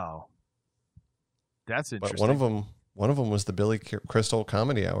 Wow, that's interesting. But one of them was the Billy Crystal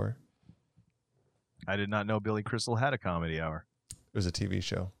Comedy Hour. I did not know Billy Crystal had a comedy hour. It was a TV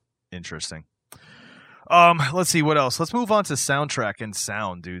show. Interesting. Let's see what else. Let's move on to soundtrack and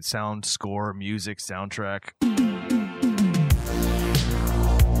sound, dude. Sound, score, music, soundtrack.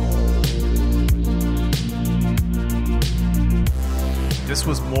 This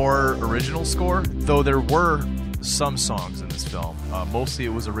was more original score, though there were some songs in this film. Mostly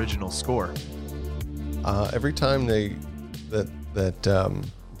it was original score. Every time that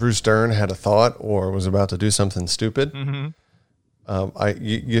Bruce Dern had a thought or was about to do something stupid, you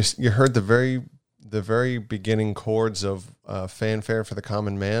heard the very beginning chords of Fanfare for the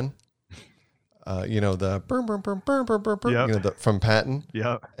Common Man. The burr, burr, burr, burr, burr, burr, yep. From Patton.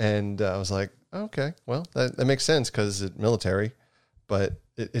 Yeah. And I was like, okay, well, that makes sense because it's military. But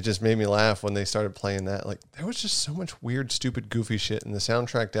it just made me laugh when they started playing that. Like, there was just so much weird, stupid, goofy shit. And the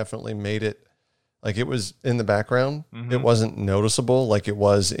soundtrack definitely made it, like, it was in the background. It wasn't noticeable like it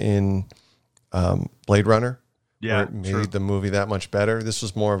was in Blade Runner. Yeah, where it made the movie that much better. This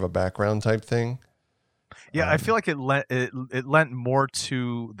was more of a background type thing. Yeah, I feel like it lent more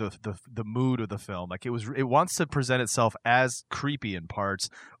to the mood of the film. Like it wants to present itself as creepy in parts,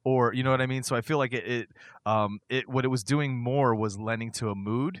 or you know what I mean. So I feel like what it was doing more was lending to a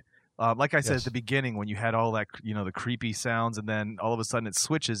mood. Like I said at the beginning, when you had all that, the creepy sounds, and then all of a sudden it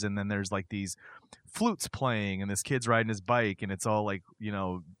switches, and then there's like these flutes playing, and this kid's riding his bike, and it's all like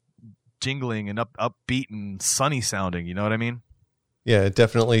jingling and upbeat and sunny sounding. You know what I mean? Yeah, it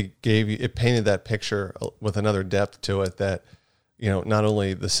definitely it painted that picture with another depth to it that, not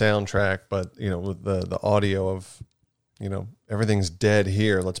only the soundtrack, but, with the audio of, everything's dead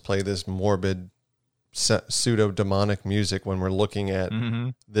here. Let's play this morbid pseudo-demonic music when we're looking at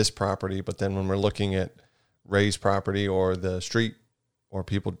this property. But then when we're looking at Ray's property or the street or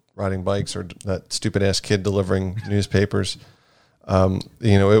people riding bikes or that stupid-ass kid delivering newspapers,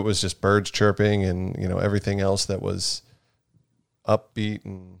 it was just birds chirping and, everything else that was upbeat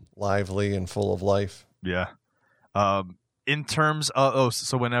and lively and full of life. Yeah. In terms of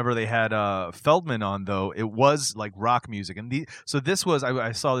so whenever they had Feldman on, though, it was like rock music, and so this was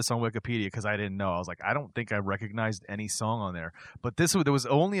I saw this on Wikipedia because I didn't know. I was like, I don't think I recognized any song on there, but there was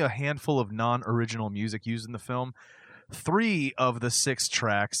only a handful of non-original music used in the film. 3 of the 6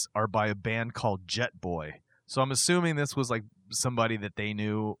 tracks are by a band called Jet Boy. So I'm assuming this was like somebody that they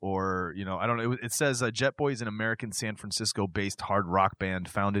knew, or I don't know. It says Jet Boy is an American San Francisco-based hard rock band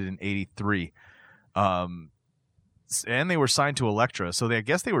founded in '83, and they were signed to Elektra. So I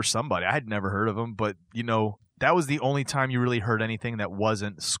guess they were somebody. I had never heard of them, but that was the only time you really heard anything that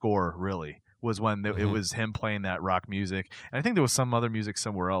wasn't score. Really, was when it was him playing that rock music, and I think there was some other music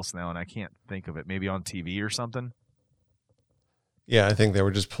somewhere else now, and I can't think of it. Maybe on TV or something. Yeah, I think they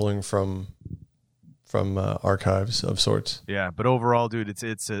were just pulling from archives of sorts. Yeah, but overall, dude, it's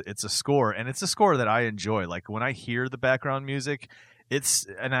a score, and it's a score that I enjoy. Like when I hear the background music,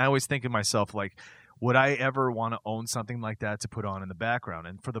 and I always think of myself like, would I ever want to own something like that to put on in the background?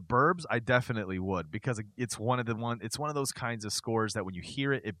 And for the Burbs, I definitely would, because it's one of those kinds of scores that when you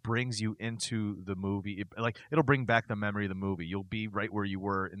hear it, it brings you into the movie. It'll bring back the memory of the movie. You'll be right where you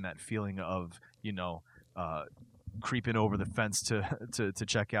were in that feeling of creeping over the fence to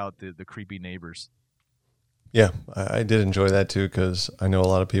check out the creepy neighbors. Yeah, I did enjoy that too, because I know a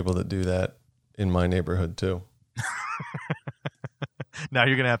lot of people that do that in my neighborhood too. Now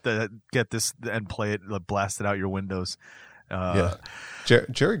you're going to have to get this and play it, blast it out your windows. Yeah.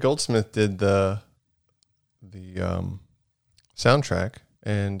 Jerry Goldsmith did the soundtrack,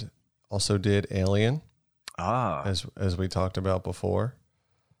 and also did Alien, as we talked about before.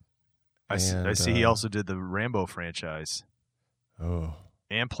 I see he also did the Rambo franchise. Oh.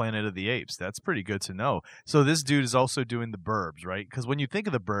 And Planet of the Apes. That's pretty good to know. So this dude is also doing the Burbs, right? Because when you think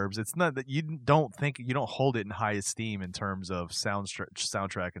of the Burbs, it's not that you don't hold it in high esteem in terms of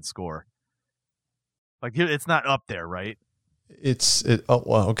soundtrack and score. Like it's not up there, right? Oh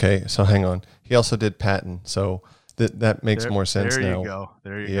well, okay. So hang on. He also did Patton, so that makes more sense now. There you go.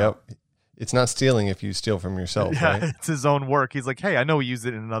 There you go. Yep. It's not stealing if you steal from yourself, yeah, right? It's his own work. He's like, hey, I know we used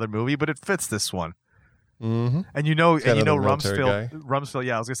it in another movie, but it fits this one. Mm-hmm. And Rumsfeld. Rumsfeld,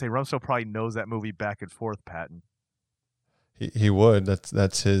 yeah, I was gonna say Rumsfeld probably knows that movie back and forth, Patton. He would.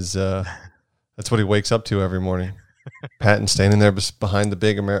 That's his. That's what he wakes up to every morning. Patton standing there behind the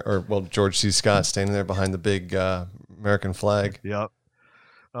big George C. Scott standing there behind the big American flag. Yep.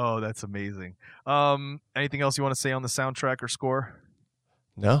 Oh, that's amazing. Anything else you want to say on the soundtrack or score?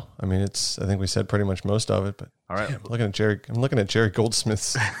 No, I mean I think we said pretty much most of it. But all right, I'm looking at Jerry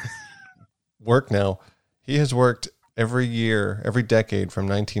Goldsmith's work now. He has worked every year, every decade from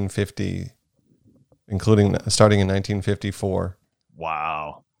 1950, including starting in 1954.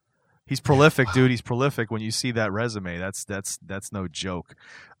 Wow. He's prolific, dude. He's prolific. When you see that resume, that's no joke.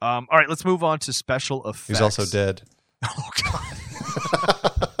 All right, let's move on to special effects. He's also dead. Oh, God.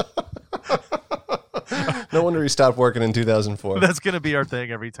 No wonder he stopped working in 2004. That's going to be our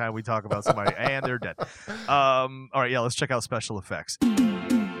thing every time we talk about somebody, and they're dead. All right, yeah, let's check out special effects.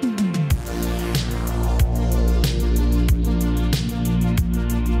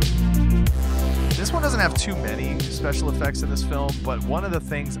 This one doesn't have too many special effects in this film, but one of the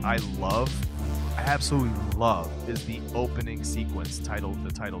things I absolutely love, is the opening sequence,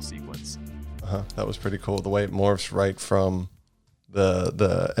 the title sequence. That was pretty cool. The way it morphs right from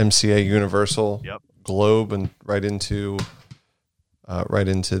the MCA Universal globe and right into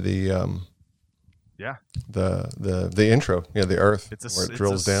the intro, the Earth, where it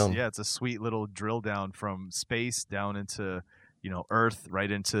drills down. Yeah, it's a sweet little drill down from space down into Earth, right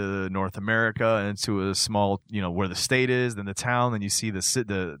into North America, and into a small, where the state is, then the town, then you see the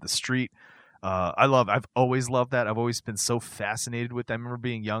street. I've always loved that. I've always been so fascinated with that. I remember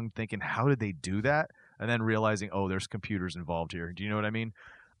being young thinking, how did they do that? And then realizing, oh, there's computers involved here. Do you know what I mean?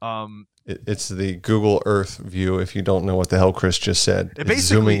 It's the Google Earth view, if you don't know what the hell Chris just said. It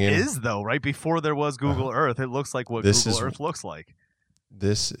basically is, though, right? Before there was Google Earth, it looks like what Google Earth looks like.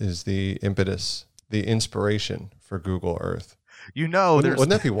 This is the impetus, the inspiration for Google Earth. Wouldn't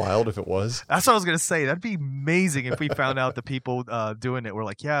that be wild if it was? That's what I was going to say. That'd be amazing if we found out the people doing it were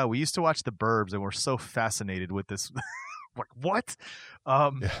like, yeah, we used to watch The Burbs and we're so fascinated with this. Like, what?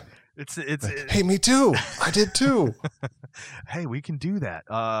 Hey, me too. I did too. Hey, we can do that.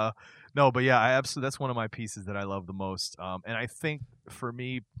 No, but yeah, that's one of my pieces that I love the most. And I think for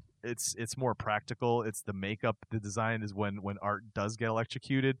me, it's more practical. It's the makeup. The design is when Art does get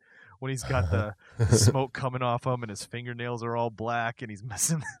electrocuted, when he's got the smoke coming off him and his fingernails are all black and he's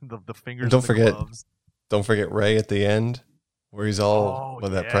missing the fingers. Don't forget Ray at the end, where he's all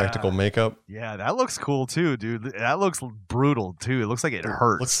with that practical makeup. Yeah, that looks cool too, dude. That looks brutal too. It looks like it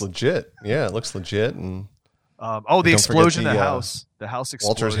hurts. Looks legit. Yeah, it looks legit. And the explosion in the house. The house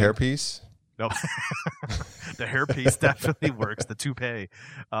exploded. Walter's hairpiece. No, the hairpiece definitely works. The toupee.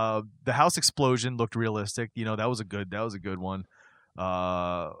 The house explosion looked realistic. That was a good one.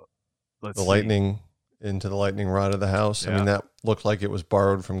 Lightning into the lightning rod of the house. Yeah. I mean, that looked like it was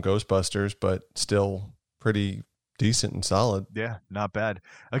borrowed from Ghostbusters, but still pretty decent and solid. Yeah, not bad.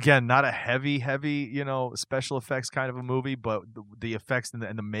 Again, not a heavy, special effects kind of a movie, but the effects and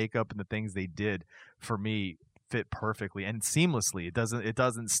the makeup and the things they did for me fit perfectly and seamlessly. It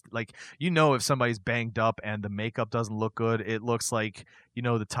doesn't like, if somebody's banged up and the makeup doesn't look good, it looks like,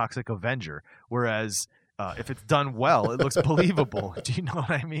 the Toxic Avenger. Whereas if it's done well, it looks believable. Do you know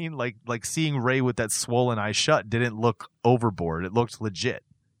what I mean? Like seeing Ray with that swollen eye shut didn't look overboard. It looked legit.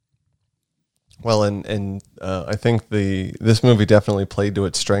 Well, and I think this movie definitely played to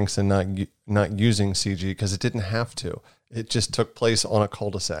its strengths in not using CG, because it didn't have to. It just took place on a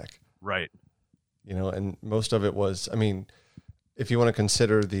cul-de-sac. Right. And most of it was, I mean, if you want to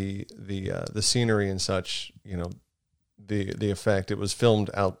consider the scenery and such, the effect, it was filmed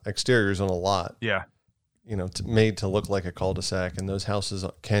out exteriors on a lot. Yeah. Made to look like a cul-de-sac, and those houses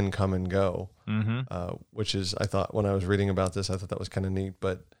can come and go. Mm-hmm. Which is, I thought, when I was reading about this, I thought that was kind of neat.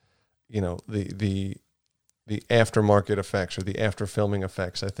 But the aftermarket effects, or the after filming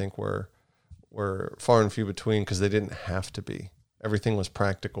effects, I think were far and few between, because they didn't have to be. Everything was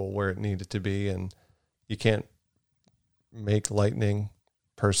practical where it needed to be, and you can't make lightning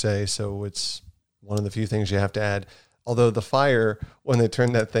per se, so it's one of the few things you have to add. Although the fire, when they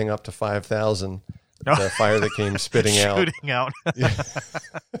turned that thing up to 5,000, the fire that came spitting out. Shooting out.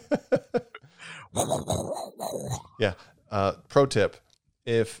 Yeah. Pro tip: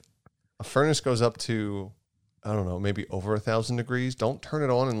 if a furnace goes up to, I don't know, maybe over 1,000 degrees, don't turn it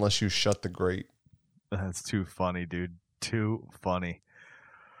on unless you shut the grate. That's too funny, dude. Too funny.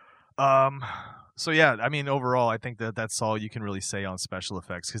 So yeah, I mean, overall, I think that's all you can really say on special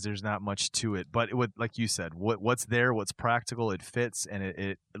effects because there's not much to it. But like you said, what's there, what's practical, it fits, and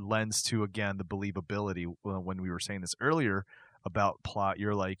it lends to, again, the believability. When we were saying this earlier about plot,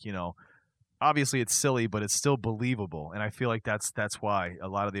 you're like, obviously it's silly, but it's still believable, and I feel like that's why a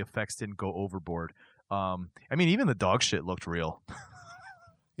lot of the effects didn't go overboard. I mean, even the dog shit looked real.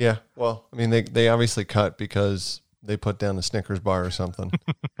 Yeah, well, I mean, they obviously cut because they put down a Snickers bar or something.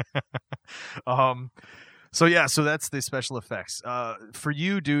 So that's the special effects. For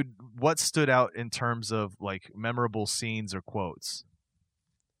you, dude, what stood out in terms of like memorable scenes or quotes?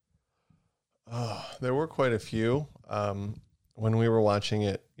 Oh, there were quite a few. When we were watching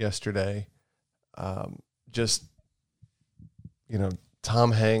it yesterday, just,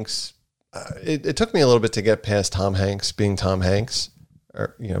 Tom Hanks, it took me a little bit to get past Tom Hanks being Tom Hanks,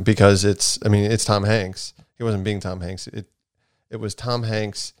 because it's Tom Hanks. He wasn't being Tom Hanks. It was Tom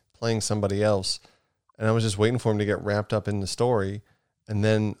Hanks playing somebody else. And I was just waiting for him to get wrapped up in the story. And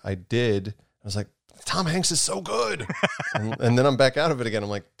then I did. I was like, Tom Hanks is so good. and then I'm back out of it again. I'm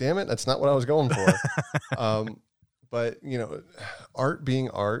like, damn it, that's not what I was going for. But, art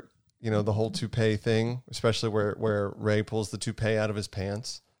being art, the whole toupee thing, especially where Ray pulls the toupee out of his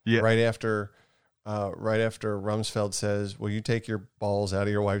pants. Yeah. Right after Rumsfeld says, "Will you take your balls out of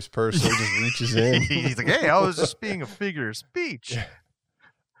your wife's purse?" So he just reaches in. He's like, "Hey, I was just being a figure of speech."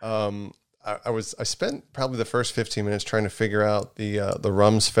 I spent probably the first 15 minutes trying to figure out the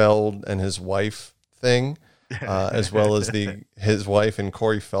Rumsfeld and his wife thing, as well as his wife and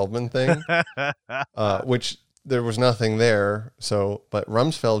Corey Feldman thing, which there was nothing there. So, but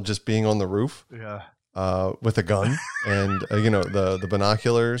Rumsfeld just being on the roof, with a gun and the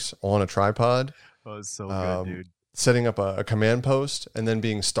binoculars on a tripod. Oh, it's so good, dude. Setting up a command post and then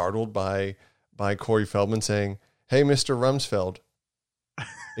being startled by Corey Feldman saying, "Hey, Mr. Rumsfeld."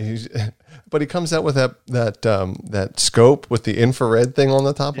 But he comes out with that scope with the infrared thing on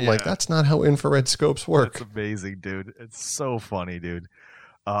the top. I'm like, that's not how infrared scopes work. That's amazing, dude. It's so funny, dude.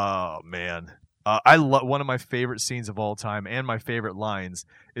 Oh man, I love one of my favorite scenes of all time, and my favorite lines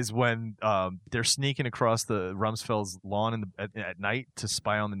is when they're sneaking across the Rumsfeld's lawn at night to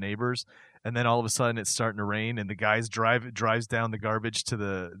spy on the neighbors. And then all of a sudden it's starting to rain, and the guys drives down the garbage to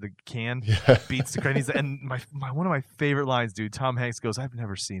the can, beats the crane. And one of my favorite lines, dude, Tom Hanks goes, "I've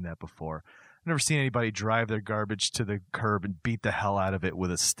never seen that before. I've never seen anybody drive their garbage to the curb and beat the hell out of it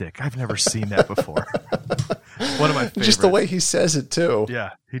with a stick. I've never seen that before." One of my favorites. Just the way he says it too.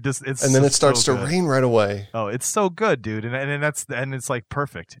 Yeah, he just and then it starts to rain right away. Oh, it's so good, dude, and it's like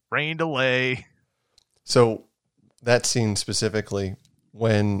perfect. Rain delay. So that scene specifically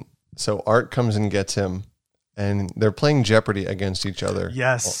when. So Art comes and gets him, and they're playing Jeopardy against each other.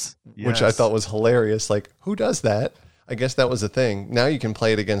 Yes. Which I thought was hilarious. Like, who does that? I guess that was a thing. Now you can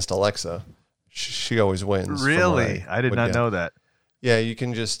play it against Alexa. She always wins. Really? I did not know that. Yeah, you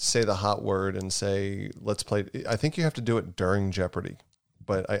can just say the hot word and say, "Let's play." I think you have to do it during Jeopardy,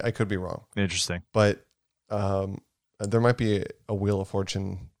 but I could be wrong. Interesting. But there might be a Wheel of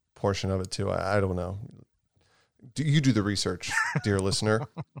Fortune portion of it too. I don't know. You do the research, dear listener.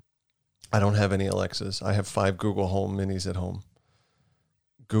 I don't have any Alexas. I have 5 Google Home Minis at home.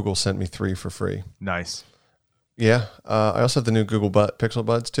 Google sent me 3 for free. Nice. Yeah. I also have the new Google Pixel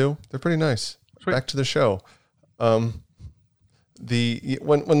Buds too. They're pretty nice. Sweet. Back to the show. When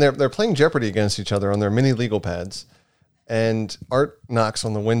they're playing Jeopardy against each other on their mini legal pads, and Art knocks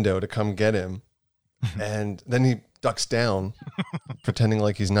on the window to come get him, and then he ducks down, pretending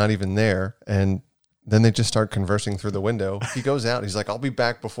like he's not even there, and then they just start conversing through the window. He goes out. He's like, "I'll be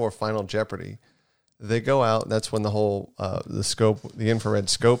back before Final Jeopardy." They go out. That's when the whole the infrared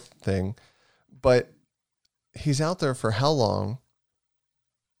scope thing. But he's out there for how long?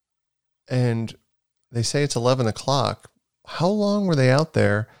 And they say it's 11 o'clock. How long were they out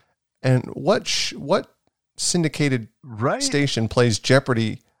there? And what syndicated station plays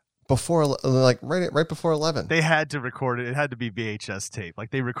Jeopardy before, like right before 11? They had to record it. It had to be VHS tape.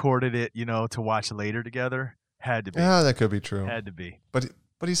 Like they recorded it, to watch later together. Had to be. Yeah, that could be true. Had to be. But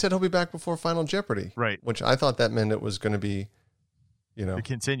he said he'll be back before Final Jeopardy. Right. Which I thought that meant it was going to be, It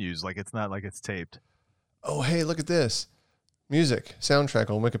continues. Like it's not like it's taped. Oh, hey, look at this. Music, soundtrack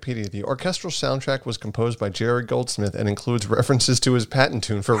on Wikipedia. The orchestral soundtrack was composed by Jerry Goldsmith and includes references to his patent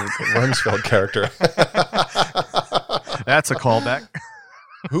tune for Rumsfeld character. That's a callback.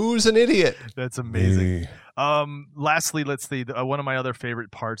 Who's an idiot? That's amazing. Me. Lastly, let's see. One of my other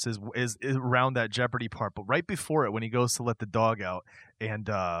favorite parts is around that Jeopardy part, but right before it, when he goes to let the dog out, and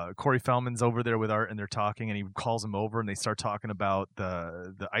Corey Feldman's over there with Art, and they're talking, and he calls him over, and they start talking about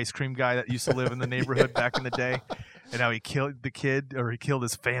the ice cream guy that used to live in the neighborhood back in the day, and how he killed the kid, or he killed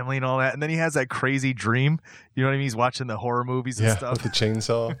his family and all that, and then he has that crazy dream. You know what I mean? He's watching the horror movies and stuff with the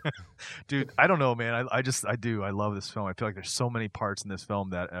chainsaw. Dude, I don't know, man. I do. I love this film. I feel like there's so many parts in this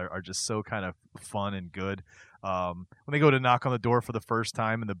film that are just so kind of fun and good. When they go to knock on the door for the first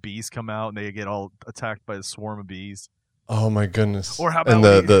time and the bees come out and they get all attacked by the swarm of bees. Oh my goodness! Or how about and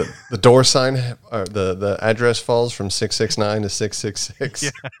the door sign, the address falls from 669 to 666. Yeah.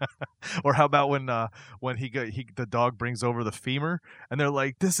 Or how about when the dog brings over the femur and they're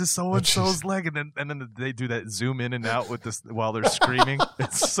like, "This is so and so's leg," and then they do that zoom in and out with this while they're screaming.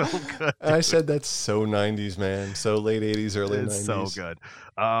 It's so good. And I said that's so 90s, man. So late 80s, early 90s. It's so good.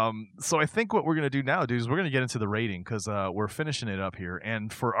 So I think what we're gonna do now, dude, is we're gonna get into the rating because we're finishing it up here.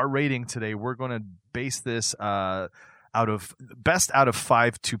 And for our rating today, we're gonna base this out of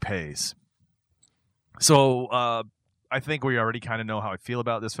 5 toupees. So I think we already kind of know how I feel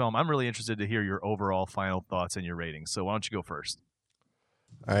about this film. I'm really interested to hear your overall final thoughts and your ratings. So why don't you go first?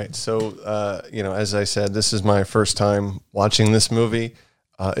 All right. So, as I said, this is my first time watching this movie.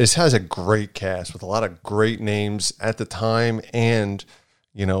 It has a great cast with a lot of great names at the time. And,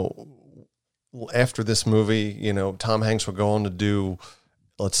 after this movie, Tom Hanks would go on to do,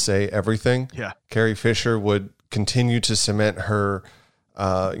 let's say, everything. Yeah. Carrie Fisher would continue to cement her,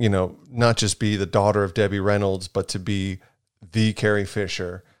 not just be the daughter of Debbie Reynolds, but to be the Carrie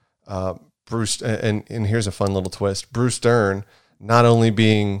Fisher. Bruce, and here's a fun little twist. Bruce Dern, not only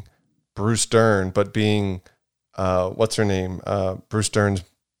being Bruce Dern, but being, what's her name? Bruce Dern's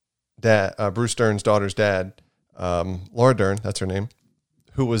dad, Bruce Dern's daughter's dad, Laura Dern, that's her name,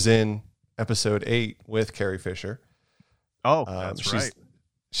 who was in episode 8 with Carrie Fisher. Oh, that's right.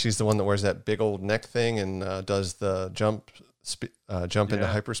 She's the one that wears that big old neck thing and does the jump into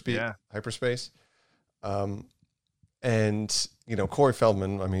hyperspace. And Corey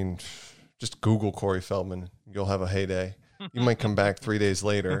Feldman. I mean, just Google Corey Feldman, you'll have a heyday. You might come back 3 days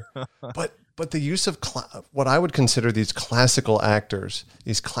later, but the use of what I would consider these classical actors,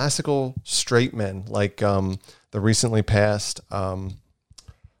 these classical straight men, like the recently passed,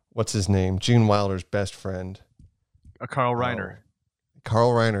 what's his name, Gene Wilder's best friend, Carl Reiner.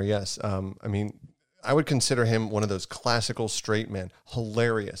 Carl Reiner, yes. I mean, I would consider him one of those classical straight men,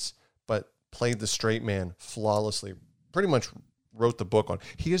 hilarious, but played the straight man flawlessly. Pretty much wrote the book on.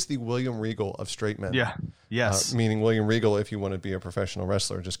 He is the William Regal of straight men. Yeah. Yes. Meaning William Regal, if you want to be a professional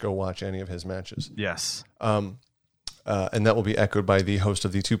wrestler, just go watch any of his matches. Yes. And that will be echoed by the host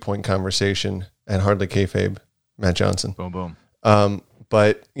of the 2 Point Conversation and Hardly Kayfabe, Matt Johnson. Boom, boom.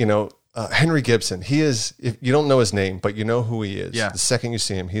 But Henry Gibson, he is, if you don't know his name, but you know who he is. Yeah. The second you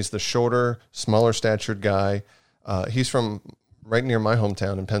see him, he's the shorter, smaller statured guy. He's from right near my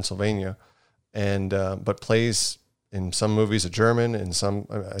hometown in Pennsylvania, and but plays in some movies a German, and some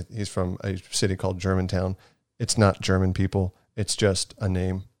he's from a city called Germantown. It's not German people. It's just a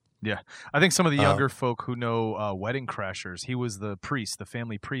name. Yeah. I think some of the younger folk who know Wedding Crashers, he was the priest, the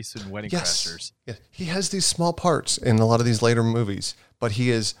family priest in Wedding Crashers. Yeah. He has these small parts in a lot of these later movies, but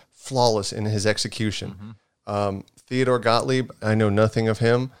he is flawless in his execution. Mm-hmm. Theodore Gottlieb, I know nothing of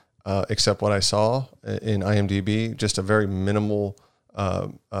him except what I saw in IMDb. Just a very minimal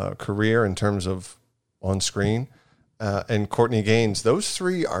career in terms of on screen. And Courtney Gaines, those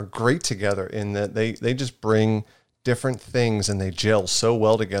three are great together in that they just bring different things and they gel so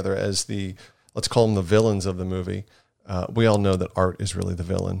well together as let's call them the villains of the movie. We all know that Art is really the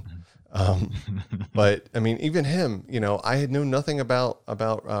villain. But I mean, even him, I had known nothing about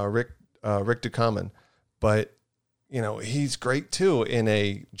Rick Ducommun, but he's great too in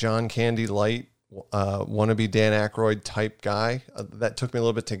a John Candy light, wannabe Dan Aykroyd type guy. That took me a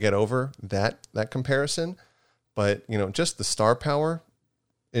little bit to get over that comparison, but just the star power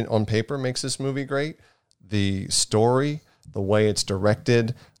on paper makes this movie great. The story, the way it's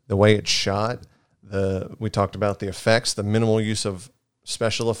directed, the way it's shot, we talked about the effects, the minimal use of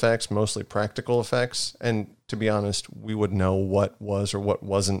special effects, mostly practical effects. And to be honest, we would know what was or what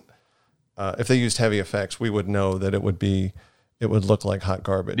wasn't. If they used heavy effects, we would know that it would look like hot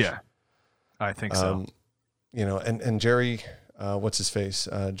garbage. Yeah, I think so. And Jerry, what's his face?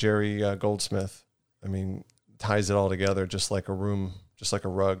 Jerry Goldsmith. I mean, ties it all together just like a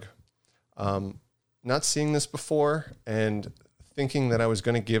rug. Not seeing this before and thinking that I was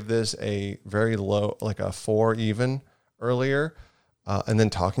going to give this a very low, like a 4 even earlier, and then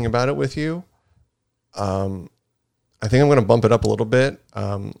talking about it with you, I think I'm going to bump it up a little bit.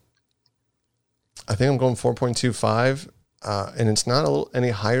 I think I'm going 4.25, and it's not any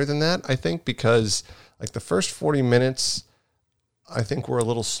higher than that, I think, because like the first 40 minutes, I think we're a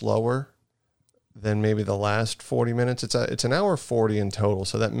little slower than maybe the last 40 minutes. It's an hour 40 in total.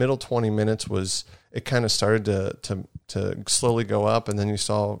 So that middle 20 minutes it kind of started to slowly go up, and then you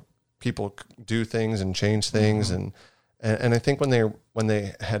saw people do things and change things. And I think when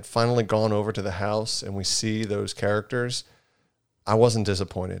they had finally gone over to the house and we see those characters, I wasn't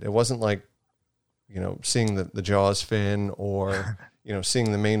disappointed. It wasn't like, seeing the Jaws fin or,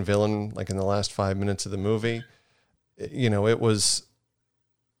 seeing the main villain like in the last 5 minutes of the movie. It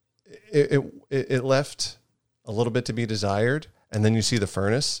left a little bit to be desired. And then you see the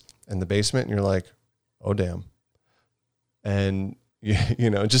furnace and the basement and you're like, oh, damn. And,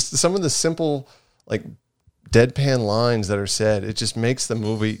 just some of the simple, like, deadpan lines that are said, it just makes the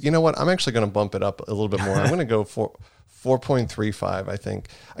movie, you know what? I'm actually going to bump it up a little bit more. I'm going to go for 4.35, I think.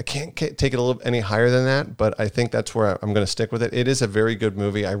 I can't take it any higher than that, but I think that's where I'm going to stick with it. It is a very good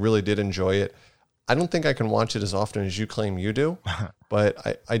movie. I really did enjoy it. I don't think I can watch it as often as you claim you do,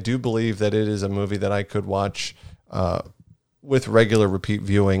 but I do believe that it is a movie that I could watch with regular repeat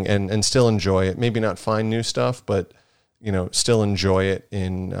viewing and still enjoy it. Maybe not find new stuff, but still enjoy it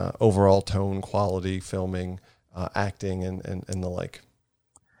in overall tone, quality, filming, acting, and the like.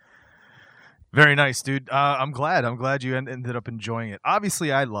 Very nice, dude. I'm glad you ended up enjoying it.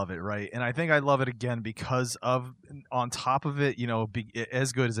 Obviously, I love it, right? And I think I love it again because of, on top of it,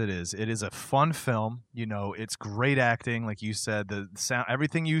 as good as it is a fun film. It's great acting, like you said. The sound,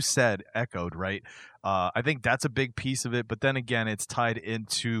 everything you said echoed, right? I think that's a big piece of it. But then again, it's tied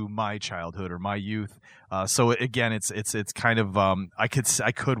into my childhood or my youth. So again, it's kind of I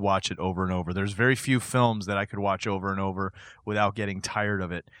could watch it over and over. There's very few films that I could watch over and over without getting tired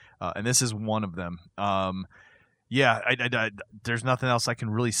of it. And this is one of them. There's nothing else I can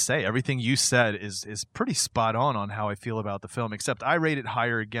really say. Everything you said is pretty spot on how I feel about the film, except I rate it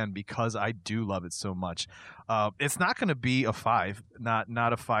higher again because I do love it so much. It's not going to be a 5,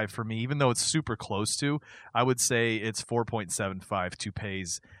 not a 5 for me, even though it's super close to. I would say it's 4.75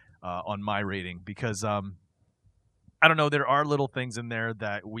 toupees on my rating because I don't know, there are little things in there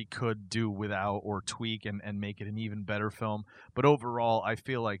that we could do without or tweak and make it an even better film. But overall, I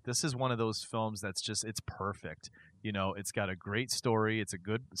feel like this is one of those films that's just, it's perfect. It's got a great story. It's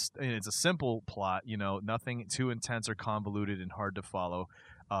a simple plot, nothing too intense or convoluted and hard to follow.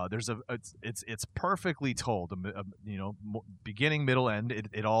 It's perfectly told, beginning, middle, end.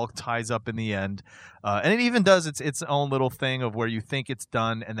 It all ties up in the end, and it even does its own little thing of where you think it's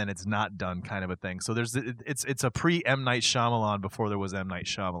done and then it's not done, kind of a thing. So it's a pre M. Night Shyamalan before there was M. Night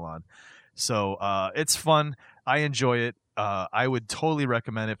Shyamalan. So it's fun. I enjoy it. I would totally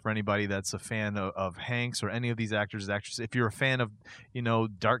recommend it for anybody that's a fan of Hanks or any of these actors and actresses. If you're a fan of,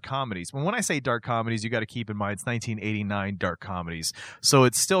 dark comedies. When I say dark comedies, you got to keep in mind it's 1989 dark comedies. So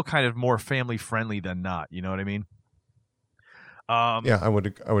it's still kind of more family friendly than not. You know what I mean? Yeah, I would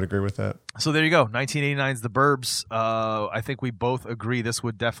agree with that. So there you go. 1989's The Burbs. I think we both agree this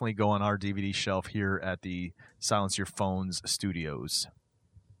would definitely go on our DVD shelf here at the Silence Your Phones Studios.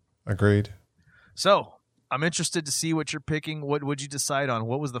 Agreed. So I'm interested to see what you're picking. What would you decide on?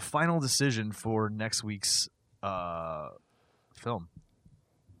 What was the final decision for next week's film?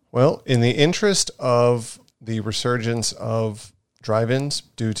 Well, in the interest of the resurgence of drive-ins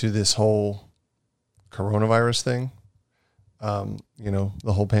due to this whole coronavirus thing,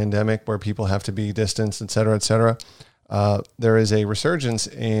 the whole pandemic where people have to be distanced, et cetera, there is a resurgence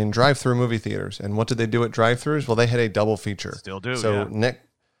in drive-through movie theaters. And what did they do at drive-throughs? Well, they had a double feature. Still do, so yeah.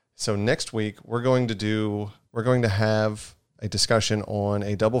 So next week we're going to have a discussion on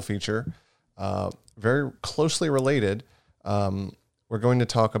a double feature, very closely related. We're going to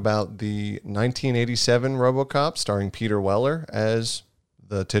talk about the 1987 RoboCop starring Peter Weller as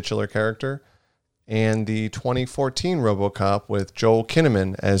the titular character, and the 2014 RoboCop with Joel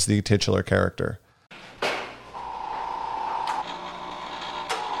Kinnaman as the titular character.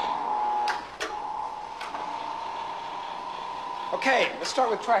 Okay, let's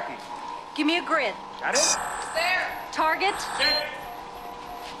start with tracking. Give me a grid. Got it? There. Target. Check.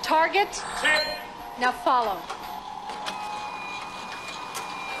 Target. Check. Now follow.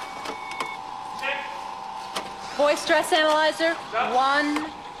 Check. Voice stress analyzer. Stop. 1,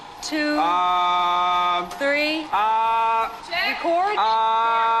 2, 3. Check. Record.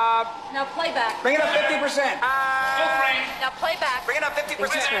 Now playback. Bring it up 50%. Full frame. Now playback. Bring it up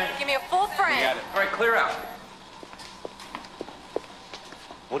 50%. Give me a full frame. You got it. All right, clear out.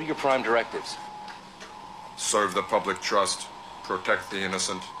 What are your prime directives? Serve the public trust, protect the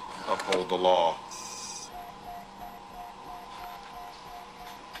innocent, uphold the law.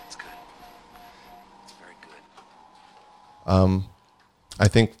 I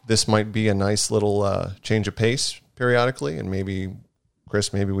think this might be a nice little change of pace periodically, and maybe,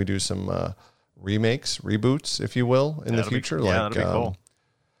 Chris, maybe we do some remakes, reboots, if you will, in the future. That'd be cool.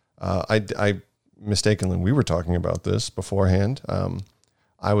 I mistakenly, we were talking about this beforehand.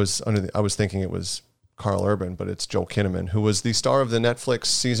 I was thinking it was Carl Urban, but it's Joel Kinnaman, who was the star of the Netflix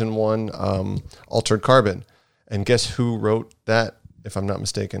season 1 Altered Carbon. And guess who wrote that, if I'm not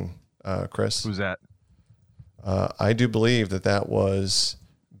mistaken, Chris? Who's that? I do believe that was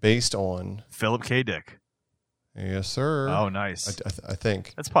based on Philip K. Dick. Yes, sir. Oh, nice. I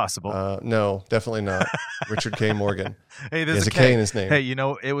think that's possible. No, definitely not. Richard K. Morgan. Hey, there's a K in his name. Hey,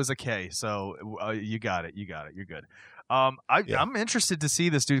 it was a K, so you got it. You're good. I'm interested to see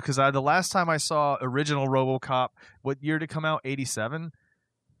this, dude, because the last time I saw original RoboCop, what year did it come out? 87.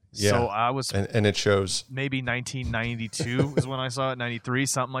 Yeah. So I was, and it shows maybe 1992 is when I saw it, 93,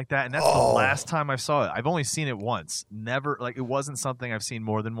 something like that. And that's the last time I saw it. I've only seen it once. Never, like, it wasn't something I've seen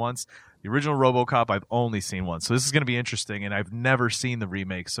more than once. The original RoboCop I've only seen once. So this is going to be interesting, and I've never seen the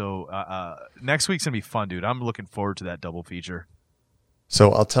remake. So next week's going to be fun, dude. I'm looking forward to that double feature.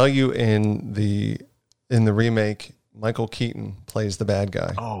 So I'll tell you, in the remake, Michael Keaton plays the bad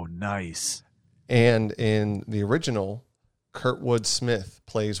guy. Oh, nice. And in the original, Kurtwood Smith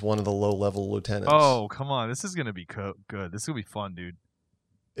plays one of the low-level lieutenants. Oh, come on. This is going to be good. This is going to be fun, dude.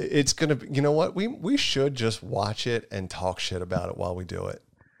 It's going to be, you know what? We should just watch it and talk shit about it while we do it.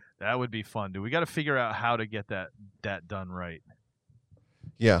 That would be fun, dude. We got to figure out how to get that done right.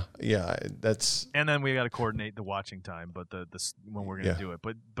 Yeah, that's. And then we got to coordinate the watching time, but the when we're gonna do it.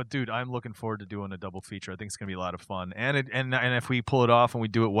 But dude, I'm looking forward to doing a double feature. I think it's gonna be a lot of fun. And if we pull it off and we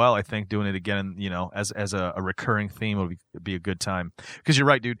do it well, I think doing it again, as a recurring theme would be a good time. Because you're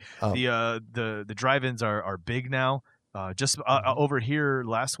right, dude. The drive-ins are big now. Over here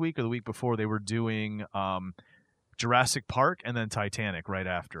last week or the week before, they were doing Jurassic Park and then Titanic right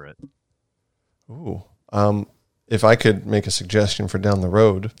after it. Ooh. If I could make a suggestion for down the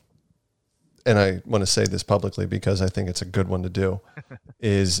road, and I want to say this publicly because I think it's a good one to do,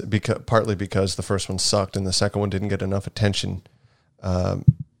 is partly because the first one sucked and the second one didn't get enough attention,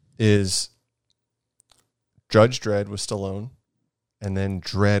 is Judge Dredd with Stallone and then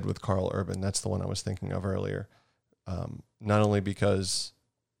Dredd with Carl Urban. That's the one I was thinking of earlier. Not only because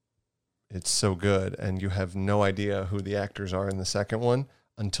it's so good and you have no idea who the actors are in the second one,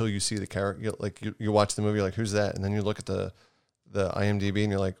 until you see the character, like you watch the movie, you're like, who's that? And then you look at the IMDb and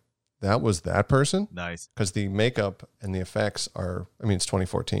you're like, that was that person? Nice. Because the makeup and the effects are, it's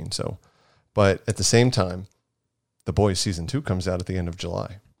 2014. So, but at the same time, The Boys season 2 comes out at the end of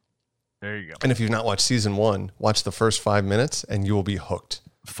July. There you go. And if you've not watched season 1, watch the first 5 minutes and you will be hooked.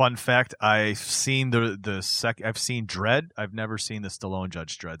 Fun fact: I've seen I've seen Dredd. I've never seen the Stallone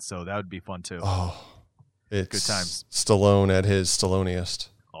Judge Dredd, so that would be fun too. Oh. It's good times. Stallone at his Stalloniest.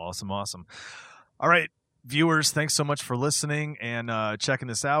 Awesome. All right, viewers, thanks so much for listening and checking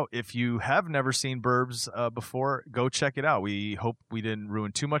this out. If you have never seen Burbs before, go check it out. We hope we didn't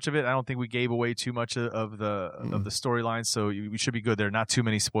ruin too much of it. I don't think we gave away too much of the storyline, so we should be good there. Not too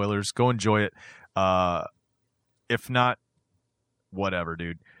many spoilers. Go enjoy it. If not, whatever,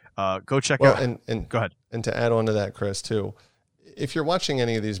 dude. Go check out. And go ahead. And to add on to that, Chris, too, if you're watching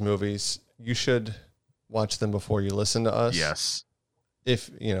any of these movies, you should watch them before you listen to us. Yes.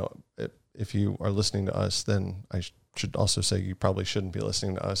 If you are listening to us, then I should also say you probably shouldn't be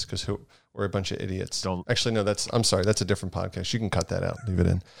listening to us because we're a bunch of idiots. Actually, no, I'm sorry. That's a different podcast. You can cut that out. Leave it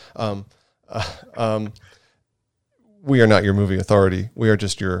in. We are not your movie authority. We are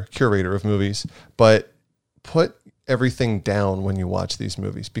just your curator of movies. But put everything down when you watch these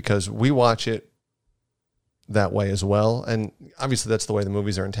movies because we watch it that way as well. And obviously that's the way the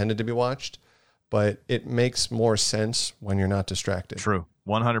movies are intended to be watched. But it makes more sense when you're not distracted. True.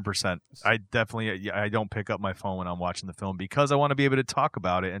 100%. I don't pick up my phone when I'm watching the film because I want to be able to talk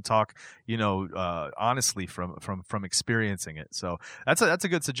about it and talk, honestly from experiencing it. So that's a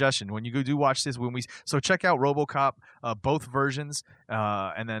good suggestion. When you do watch this, so check out RoboCop, both versions,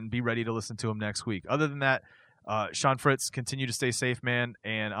 and then be ready to listen to them next week. Other than that, Sean Fritz, continue to stay safe, man.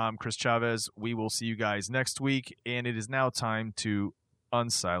 And I'm Chris Chavez. We will see you guys next week. And it is now time to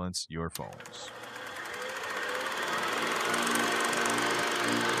unsilence your phones.